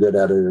whether you're good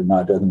at it or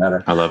not doesn't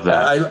matter. I love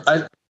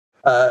that.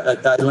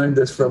 I learned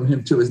this from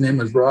him too. His name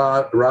was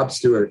Rob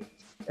Stewart,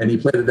 and he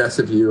played at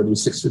SFU, and he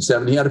was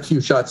 6'7". He had a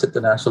few shots at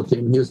the national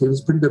team. He was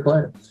a pretty good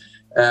player.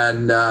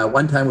 And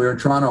one time we were in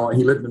Toronto, and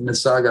he lived in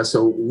Mississauga,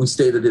 so we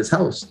stayed at his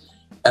house.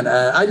 And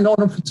I'd known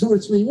him for 2 or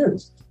 3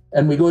 years.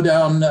 And we go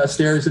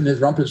downstairs in his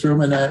rumpus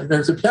room, and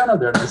there's a piano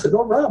there. And I said,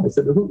 Rob. I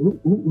said,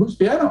 whose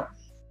piano?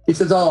 He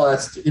says,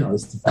 that's the piano.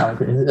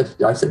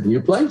 I said, do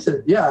you play? He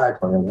said, yeah, I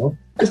play.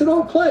 I said,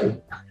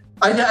 play.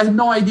 I had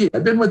no idea.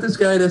 I've been with this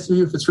guy at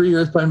SVU for 3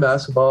 years playing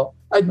basketball.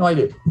 I had no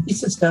idea. He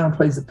sits down and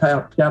plays the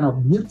piano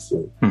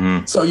beautifully.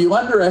 Mm-hmm. So you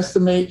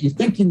underestimate. You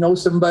think you know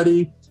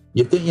somebody.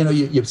 You think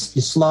you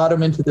slot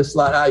him into the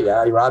slot.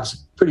 Rob's a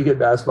pretty good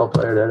basketball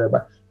player.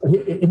 But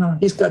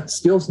he's got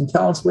skills and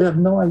talents we have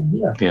no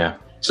idea. Yeah.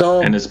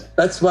 So and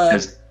that's why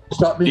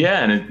taught me.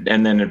 Yeah,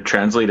 and then it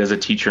translates as a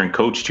teacher and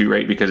coach too,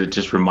 right? Because it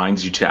just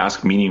reminds you to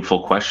ask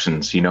meaningful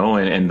questions,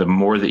 and the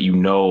more that you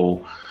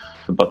know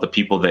about the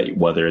people that,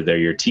 whether they're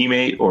your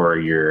teammate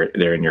or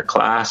they're in your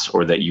class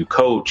or that you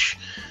coach,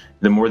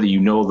 the more that you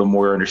know, the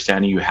more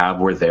understanding you have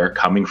where they're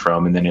coming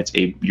from, and then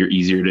you're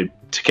easier to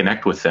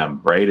connect with them,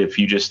 right? If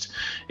you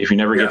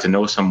never get to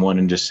know someone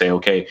and just say,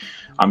 okay,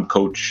 I'm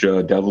Coach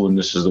Devlin,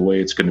 this is the way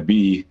it's going to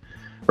be,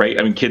 right?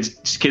 I mean, kids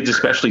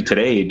especially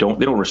today don't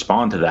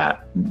respond to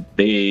that.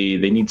 They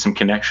need some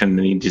connection.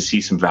 They need to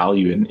see some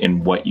value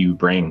in what you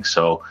bring.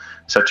 So,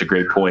 such a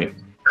great point.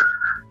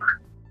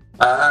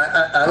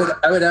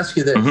 I would ask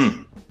you this: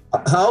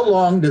 How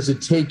long does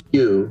it take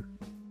you,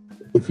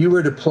 if you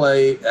were to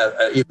play?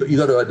 You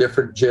go to a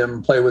different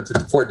gym, play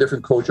for a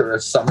different coach or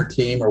a summer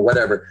team or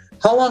whatever.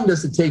 How long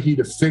does it take you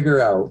to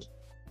figure out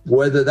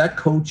whether that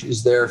coach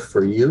is there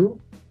for you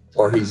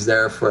or he's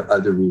there for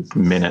other reasons?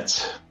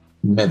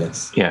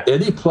 Minutes. Yeah.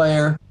 Any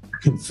player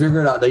can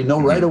figure it out. They know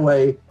right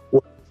away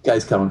where this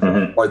guy's coming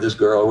from or this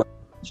girl.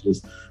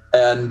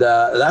 And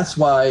that's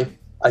why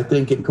I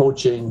think in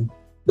coaching,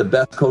 the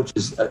best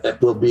coaches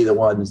will be the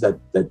ones that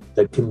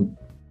can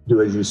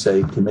do, as you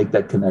say, can make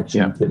that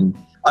connection.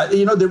 Yeah.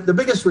 The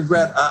biggest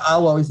regret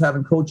I'll always have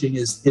in coaching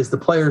is the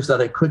players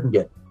that I couldn't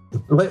get.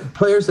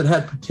 Players that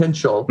had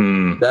potential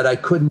that I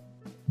couldn't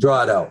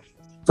draw it out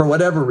for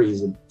whatever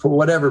reason.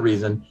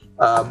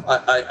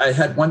 I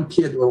had one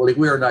kid, we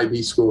were an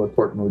IB school at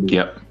Port Moody,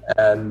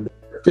 and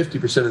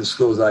 50% of the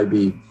school is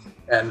IB.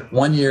 And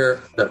one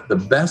year, the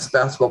best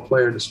basketball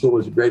player in the school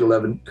was a grade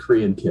 11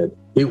 Korean kid.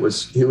 He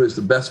was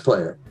the best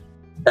player.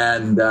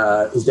 And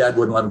his dad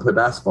wouldn't let him play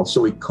basketball.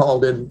 So he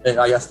called in, and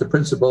I asked the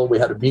principal, we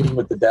had a meeting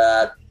with the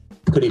dad,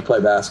 could he play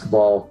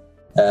basketball?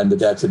 And the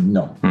dad said,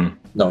 no,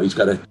 he's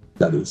got to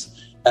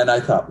studies. And I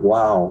thought,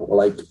 wow,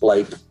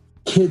 like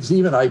kids,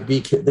 even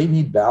IB kids, they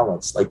need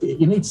balance. Like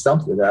you need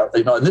something out,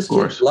 and this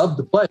kid loved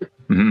to play.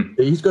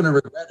 He's going to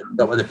regret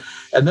it.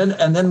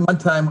 And then one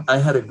time I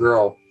had a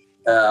girl,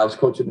 I was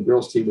coaching the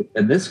girls team,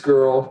 and this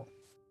girl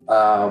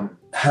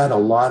had a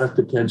lot of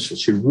potential.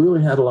 She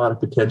really had a lot of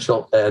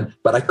potential,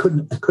 but I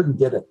couldn't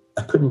get it.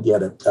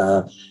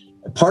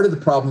 Part of the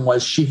problem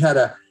was she had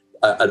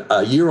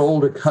a year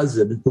older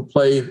cousin who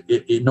played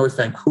in North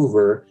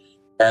Vancouver,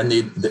 and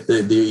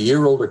the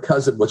year older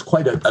cousin was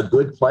quite a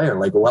good player,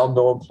 like a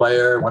well-known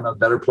player, one of the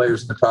better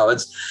players in the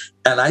province.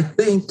 And I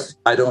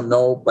don't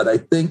know, but I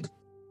think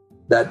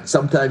that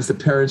sometimes the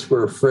parents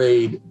were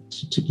afraid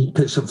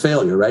because of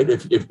failure, right?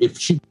 If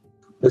she,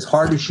 as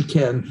hard as she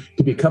can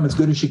to become as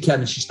good as she can,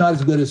 and she's not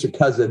as good as her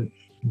cousin,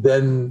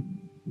 then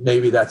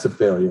maybe that's a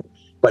failure.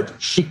 But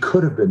she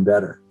could have been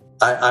better.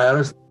 I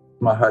honestly,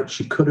 in my heart,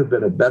 she could have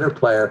been a better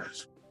player.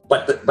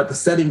 But the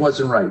setting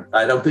wasn't right.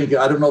 I don't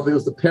know if it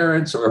was the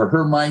parents or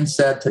her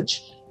mindset.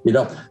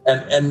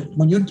 And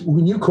when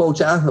you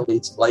coach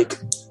athletes, like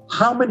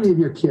how many of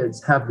your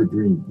kids have the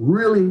dream?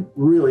 Really,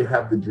 really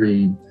have the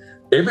dream?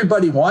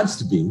 Everybody wants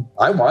to be.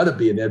 I want to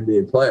be an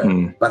NBA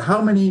player, but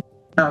how many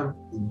have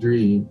the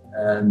dream?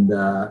 And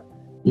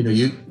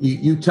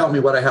you tell me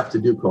what I have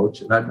to do,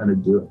 coach, and I'm going to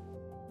do it.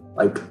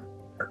 Like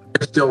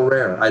it's still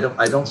rare. I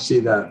don't see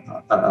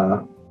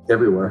that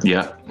everywhere.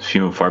 Yeah,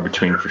 few and far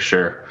between for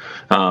sure.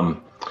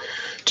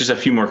 Just a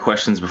few more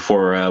questions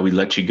before we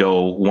let you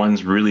go.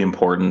 One's really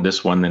important.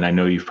 This one, and I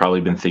know you've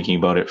probably been thinking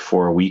about it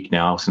for a week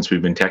now since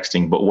we've been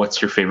texting, but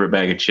what's your favorite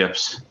bag of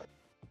chips?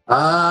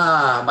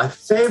 My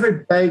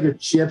favorite bag of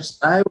chips,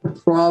 I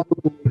would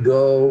probably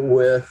go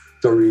with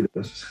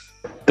Doritos.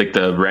 Like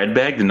the red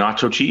bag, the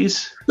nacho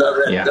cheese?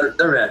 The red.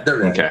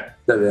 Okay.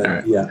 The red,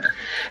 right. Yeah.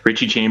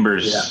 Richie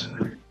Chambers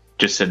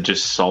just said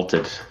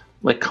salted.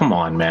 Like, come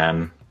on,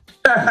 man.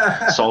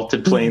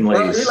 Salted plain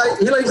Lay's. Well,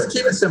 he likes to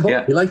keep it simple.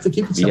 Yeah. He likes to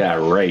keep it simple. Yeah,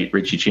 right.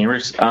 Richie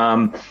Chambers.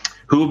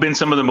 Who have been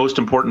some of the most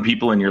important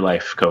people in your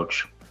life,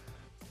 Coach?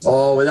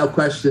 Oh, without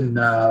question,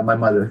 my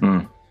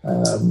mother.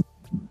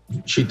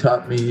 She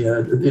taught me,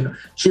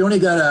 she only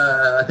got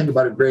I think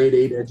about a grade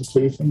 8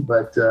 education,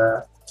 but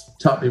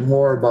taught me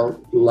more about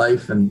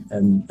life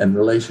and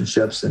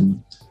relationships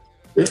and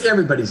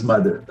everybody's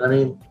mother. I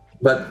mean,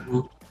 but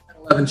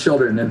 11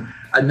 children, and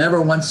I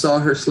never once saw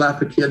her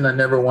slap a kid, and I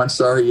never once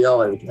saw her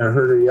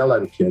heard her yell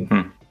at a kid.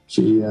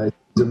 She's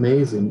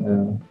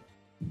amazing,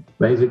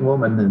 amazing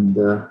woman,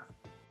 and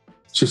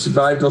she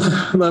survived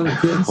 11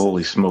 kids.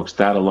 Holy smokes,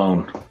 that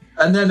alone.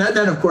 And then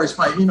of course,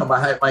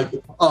 like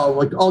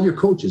all your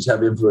coaches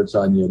have influence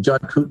on you. John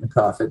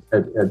Kutnikoff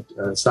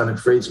at Simon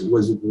Fraser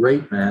was a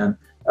great man,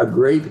 a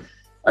great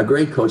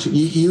coach.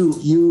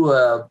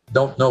 You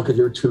don't know because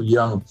you're too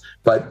young,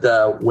 but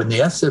when the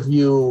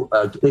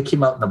SFU they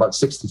came out in about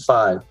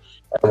 '65,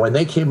 and when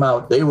they came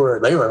out, they were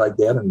like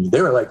the enemy.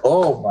 They were like,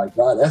 oh my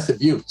God,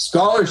 SFU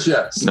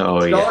scholarships.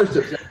 Yeah.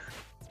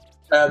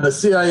 And the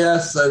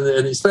CIS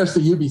and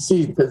especially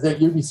UBC, because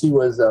UBC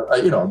was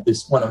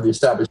one of the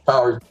established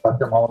powers of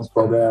Dr. Mullins'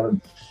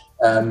 program,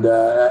 and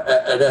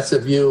at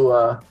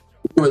SFU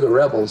we were the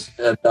rebels.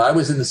 And I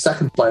was in the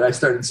second flight. I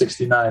started in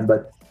 '69,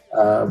 but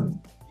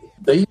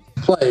they used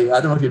to play.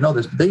 I don't know if you know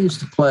this, but they used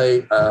to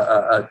play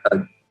a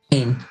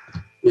game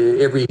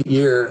every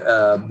year,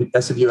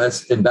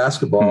 SFUS in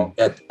basketball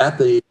at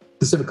the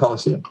Pacific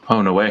Coliseum.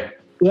 Oh, no way.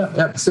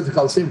 Yeah, Pacific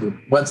Coliseum. We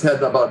once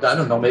had about, I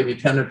don't know, maybe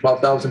 10 or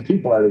 12,000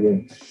 people at a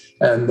game.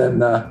 And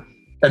then,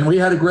 and we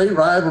had a great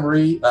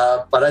rivalry,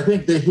 but I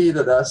think they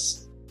hated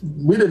us.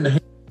 We didn't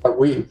hate them, but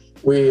we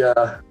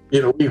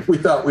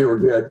thought we were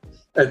good.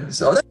 And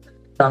so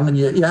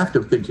you have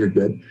to think you're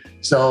good.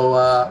 So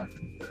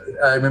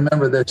I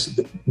remember this,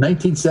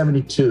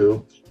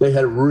 1972, they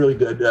had a really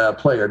good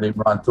player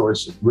named Ron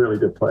Thorson, really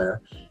good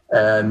player.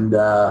 And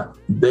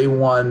they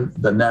won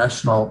the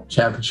national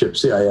championship,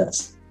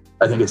 CIS.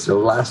 I think it's their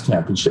last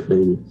championship,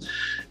 maybe.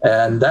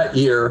 And that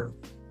year,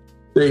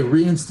 they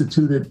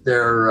reinstituted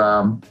their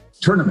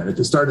tournament at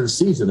the start of the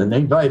season, and they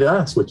invited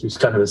us, which was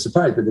kind of a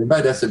surprise, but they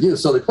invited SFU.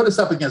 So they put us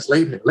up against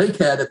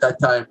Lakehead at that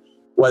time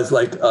was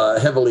like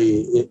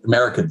heavily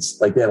Americans.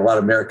 Like they had a lot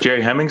of Americans.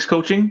 Jerry Hemmings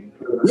coaching?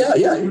 Yeah.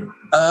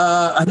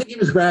 I think he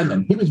was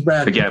Brandon.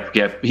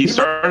 Yeah. He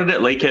started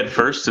at Lakehead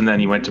first, and then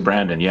he went to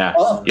Brandon. Yeah.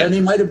 Oh, yeah. And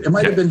it might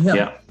have been him.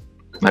 Yeah.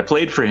 I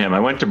played for him. I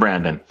went to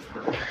Brandon.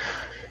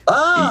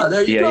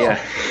 There you go. Yeah.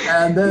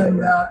 And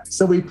then,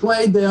 so we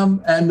played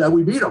them and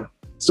we beat them.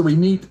 So we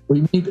meet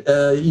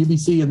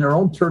UBC in their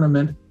own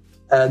tournament,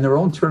 and then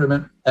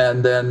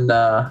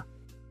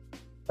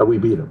we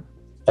beat them.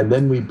 And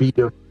then we beat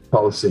them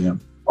Coliseum,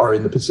 or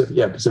in the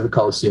Pacific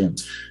Coliseum.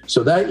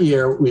 So that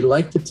year, we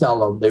like to tell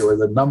them they were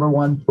the number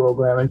one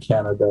program in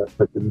Canada,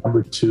 but the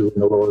number 2 in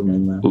the Lower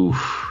Mainland.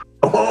 Oof.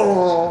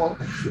 Oh,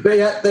 they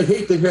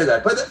hate to hear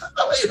that, but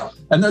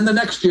And then the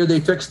next year they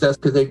fixed us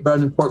because they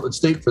brought in Portland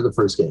State for the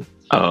first game.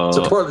 Oh.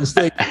 So Portland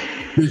State,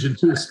 Division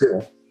 2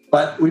 school,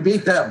 but we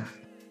beat them.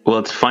 Well,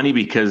 it's funny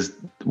because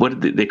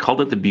they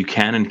called it the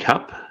Buchanan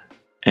Cup,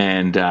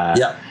 and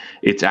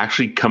it's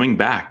actually coming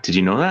back. Did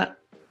you know that?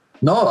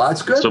 No,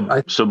 that's good.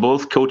 So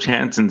both Coach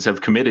Hansons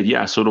have committed.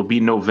 Yeah, so it'll be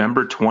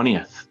November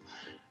 20th.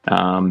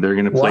 They're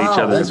going to play each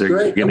other. They're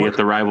going to get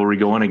the rivalry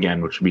going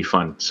again, which will be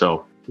fun.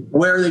 So.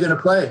 Where are they going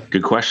to play?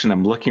 Good question.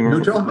 I'm looking.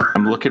 Neutral?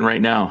 I'm looking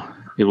right now.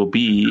 It will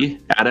be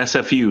at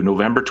SFU,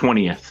 November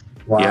 20th.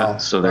 Wow. Yeah,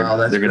 so they're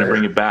going to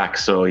bring it back.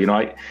 So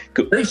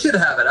they should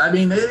have it. I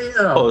mean,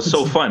 oh, it's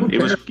so fun.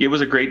 It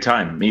was a great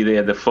time. They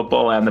had the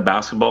football and the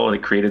basketball, and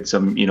it created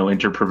some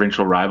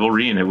interprovincial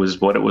rivalry, and it was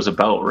what it was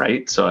about,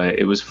 right? So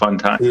it was fun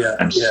time.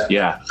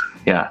 Yeah.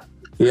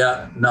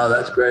 No,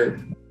 that's great.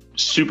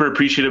 Super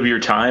appreciative of your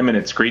time, and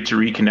it's great to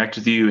reconnect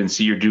with you and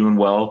see you're doing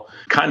well.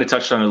 Kind of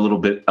touched on it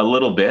a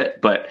little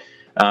bit, but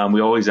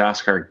we always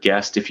ask our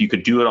guest, if you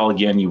could do it all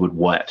again, you would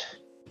what?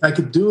 I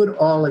could do it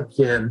all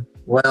again.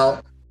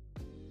 Well,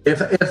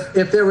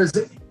 if there was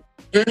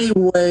any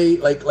way,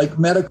 like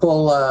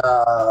medical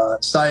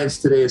science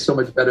today is so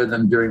much better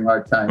than during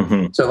our time.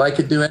 Mm-hmm. So if I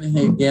could do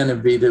anything again,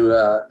 it'd be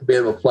to be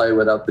able to play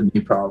without the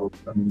knee problem.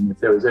 I mean, if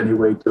there was any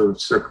way to have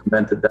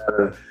circumvented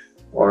that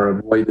or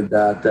avoided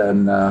that,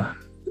 then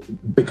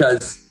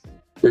because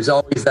there's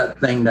always that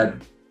thing that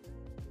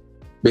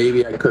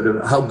maybe I could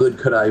have. How good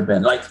could I have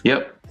been? I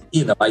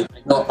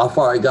know how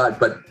far I got,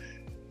 but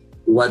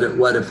what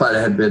if I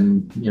had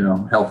been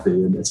healthy?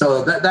 And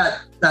so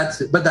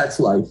that's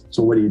life.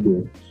 So what do you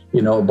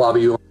do?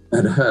 Bobby Orr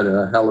had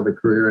a hell of a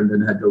career and then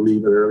had to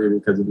leave it early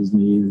because of his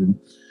knees, and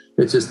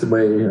it's just the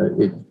way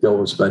it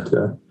goes. But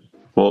that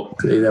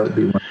would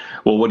be one.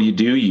 Well, what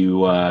do?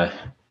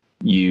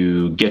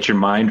 You get your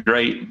mind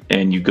right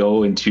and you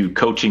go into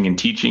coaching and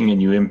teaching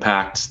and you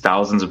impact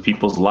thousands of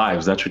people's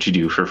lives. That's what you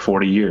do for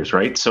 40 years,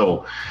 right?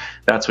 So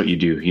that's what you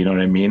do. You know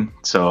what I mean?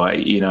 So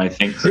I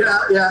think,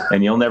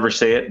 and you'll never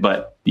say it,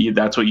 but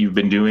that's what you've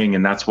been doing.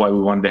 And that's why we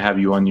wanted to have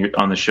you on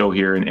the show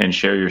here and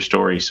share your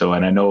story. So,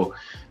 and I know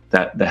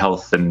that the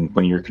health, and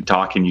when you're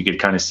talking, you could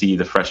kind of see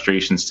the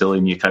frustration still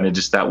in you, kind of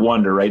just that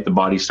wonder, right? The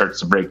body starts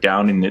to break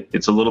down, and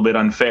it's a little bit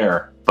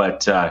unfair,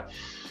 but,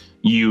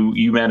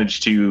 you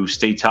managed to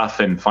stay tough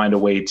and find a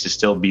way to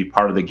still be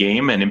part of the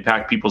game and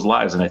impact people's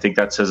lives. And I think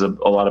that says a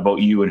lot about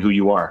you and who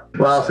you are.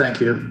 Well,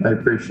 thank you. I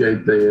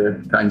appreciate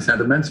the kind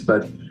sentiments,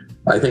 but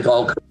I think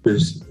all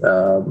coaches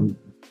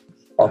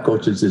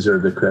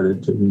deserve the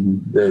credit. I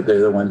mean, they're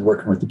the ones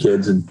working with the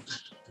kids and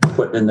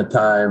putting in the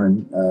time,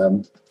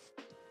 and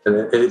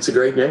it's a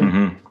great game.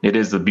 Mm-hmm. It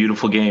is a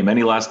beautiful game.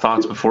 Any last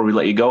thoughts before we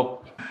let you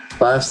go?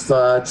 Last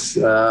thoughts.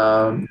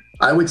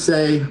 I would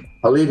say,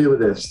 I'll leave you with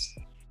this.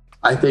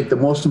 I think the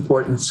most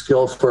important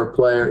skill for a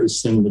player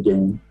is seeing the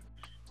game.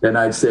 Then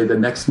I'd say the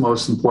next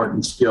most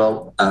important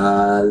skill,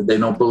 they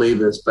don't believe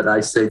this, but I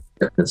say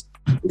this.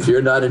 If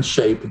you're not in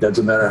shape, it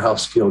doesn't matter how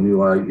skilled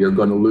you are, you're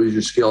going to lose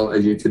your skill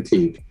as you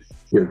fatigue.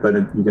 You're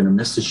going to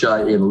miss the shot,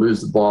 you're going to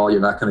lose the ball, you're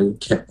not going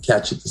to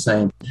catch it the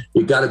same.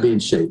 You got to be in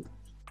shape.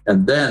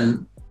 And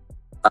then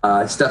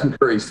Stephen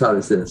Curry's taught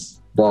us this,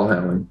 ball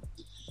handling.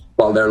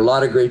 While there are a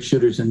lot of great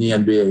shooters in the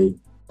NBA,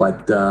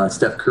 but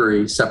Steph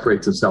Curry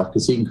separates himself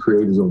because he can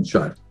create his own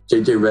shot.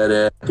 JJ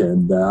Redick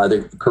and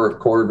other Kurt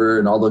Korver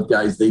and all those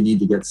guys, they need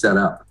to get set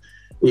up.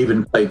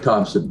 Even Klay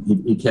Thompson,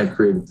 he can't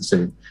create it the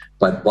same.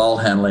 But ball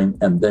handling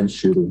and then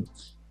shooting.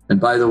 And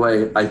by the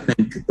way, I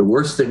think think the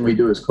worst thing we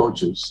do as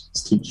coaches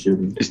is teach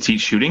shooting. Is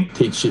teach shooting?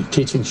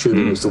 Teaching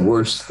shooting is the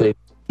worst thing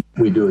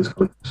we do as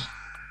coaches.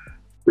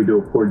 We do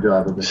a poor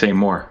job of it. Say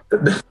more.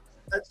 That's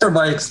from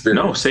my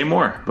experience. No, say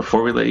more.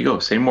 Before we let you go,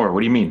 say more. What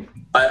do you mean?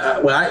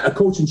 I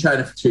coached in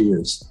China for 2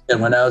 years.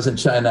 And when I was in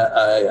China,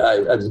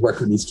 I was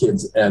working with these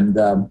kids. And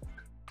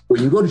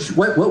when you go to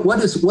what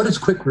is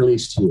quick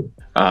release to you?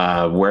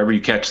 Wherever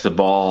you catch the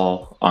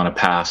ball on a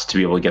pass, to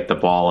be able to get the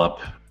ball up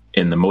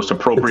in the most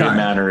appropriate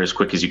manner as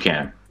quick as you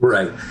can.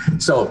 Right.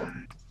 So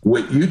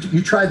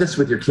you try this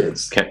with your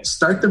kids. Okay.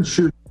 Start them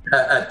shooting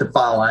at the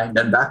foul line,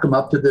 then back them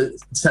up to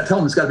tell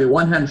them it's got to be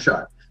one-hand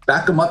shot.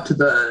 Back them up to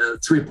the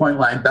three-point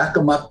line, back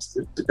them up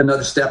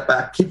another step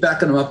back, keep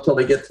backing them up till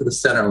they get to the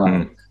center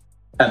line.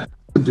 And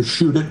to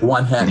shoot it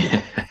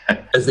one-handed.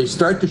 As they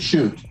start to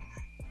shoot,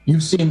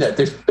 you've seen that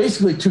there's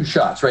basically two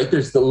shots, right?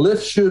 There's the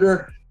lift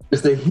shooter,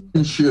 there's the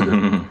hinge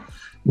shooter.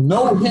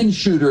 No hinge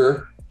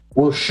shooter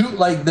will shoot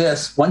like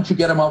this once you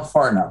get them out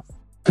far enough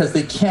because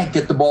they can't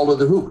get the ball to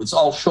the hoop. It's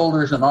all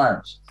shoulders and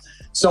arms.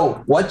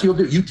 So what you'll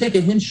do, you take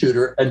a hinge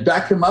shooter and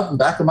back him up,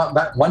 back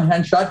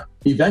one-hand shot.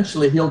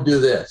 Eventually he'll do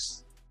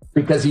this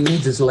because he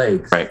needs his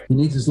legs. Right. He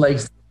needs his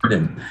legs to put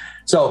in.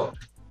 So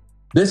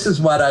this is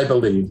what I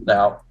believe.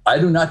 Now, I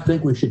do not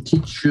think we should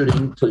teach shooting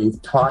until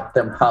you've taught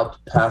them how to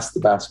pass the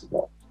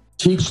basketball.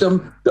 Teach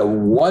them the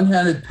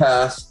one-handed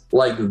pass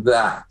like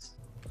that.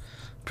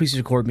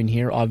 Producer Corbin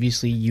here.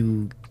 Obviously,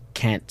 you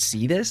can't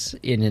see this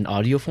in an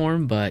audio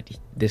form, but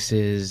this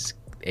is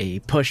a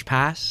push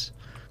pass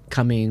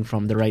coming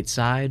from the right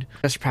side.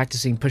 Just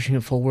practicing pushing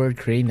it forward,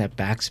 creating that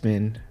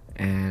backspin,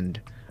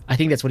 and I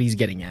think that's what he's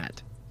getting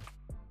at.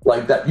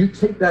 Like that. You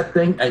take that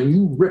thing and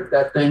you rip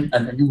that thing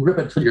and then you rip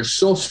it till you're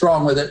so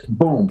strong with it.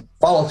 Boom.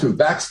 Follow through.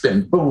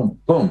 Backspin. Boom.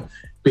 Boom.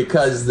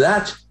 Because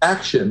that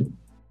action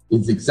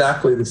is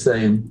exactly the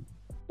same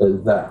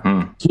as that.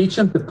 Teach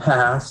them to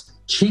pass.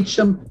 Teach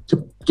them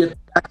to get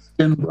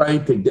backspin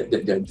right,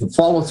 to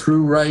follow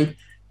through right,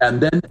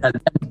 and then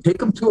take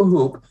them to a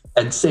hoop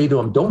and say to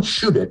them, don't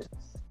shoot it.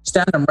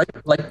 Stand them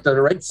right, like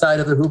the right side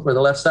of the hoop or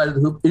the left side of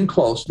the hoop, in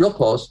close, real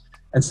close,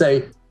 and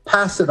say,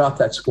 pass it off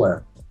that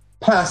square.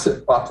 Pass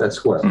it off that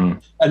square.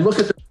 And look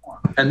at the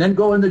form. And then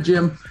go in the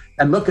gym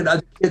and look at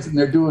other kids and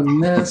they're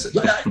doing this.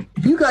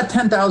 If you got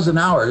 10,000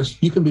 hours,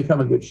 you can become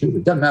a good shooter.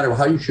 It doesn't matter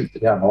how you shoot the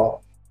damn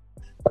ball.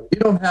 But if you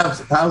don't have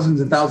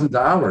thousands and thousands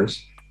of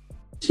hours,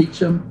 teach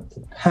them to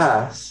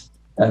pass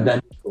and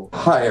then go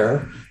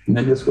higher and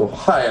then just go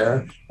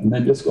higher and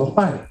then just go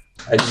higher.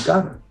 And you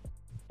got it.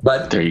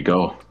 But there you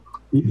go.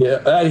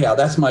 Yeah. Anyhow,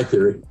 that's my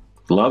theory.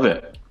 Love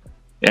it.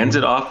 Ends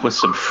it off with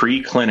some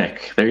free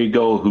clinic. There you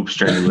go, Hoops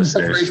Journey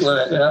listeners. Free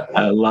clinic, yeah.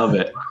 I love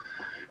it.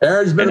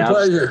 Aaron, it's been a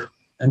pleasure.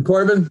 And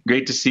Corbin?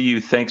 Great to see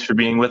you. Thanks for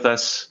being with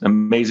us.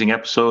 Amazing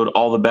episode.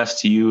 All the best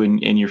to you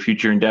in your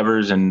future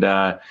endeavors, and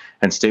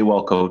stay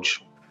well,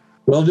 Coach.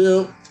 Will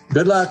do.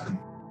 Good luck.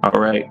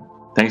 All right.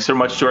 Thanks so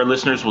much to our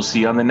listeners. We'll see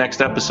you on the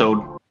next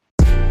episode.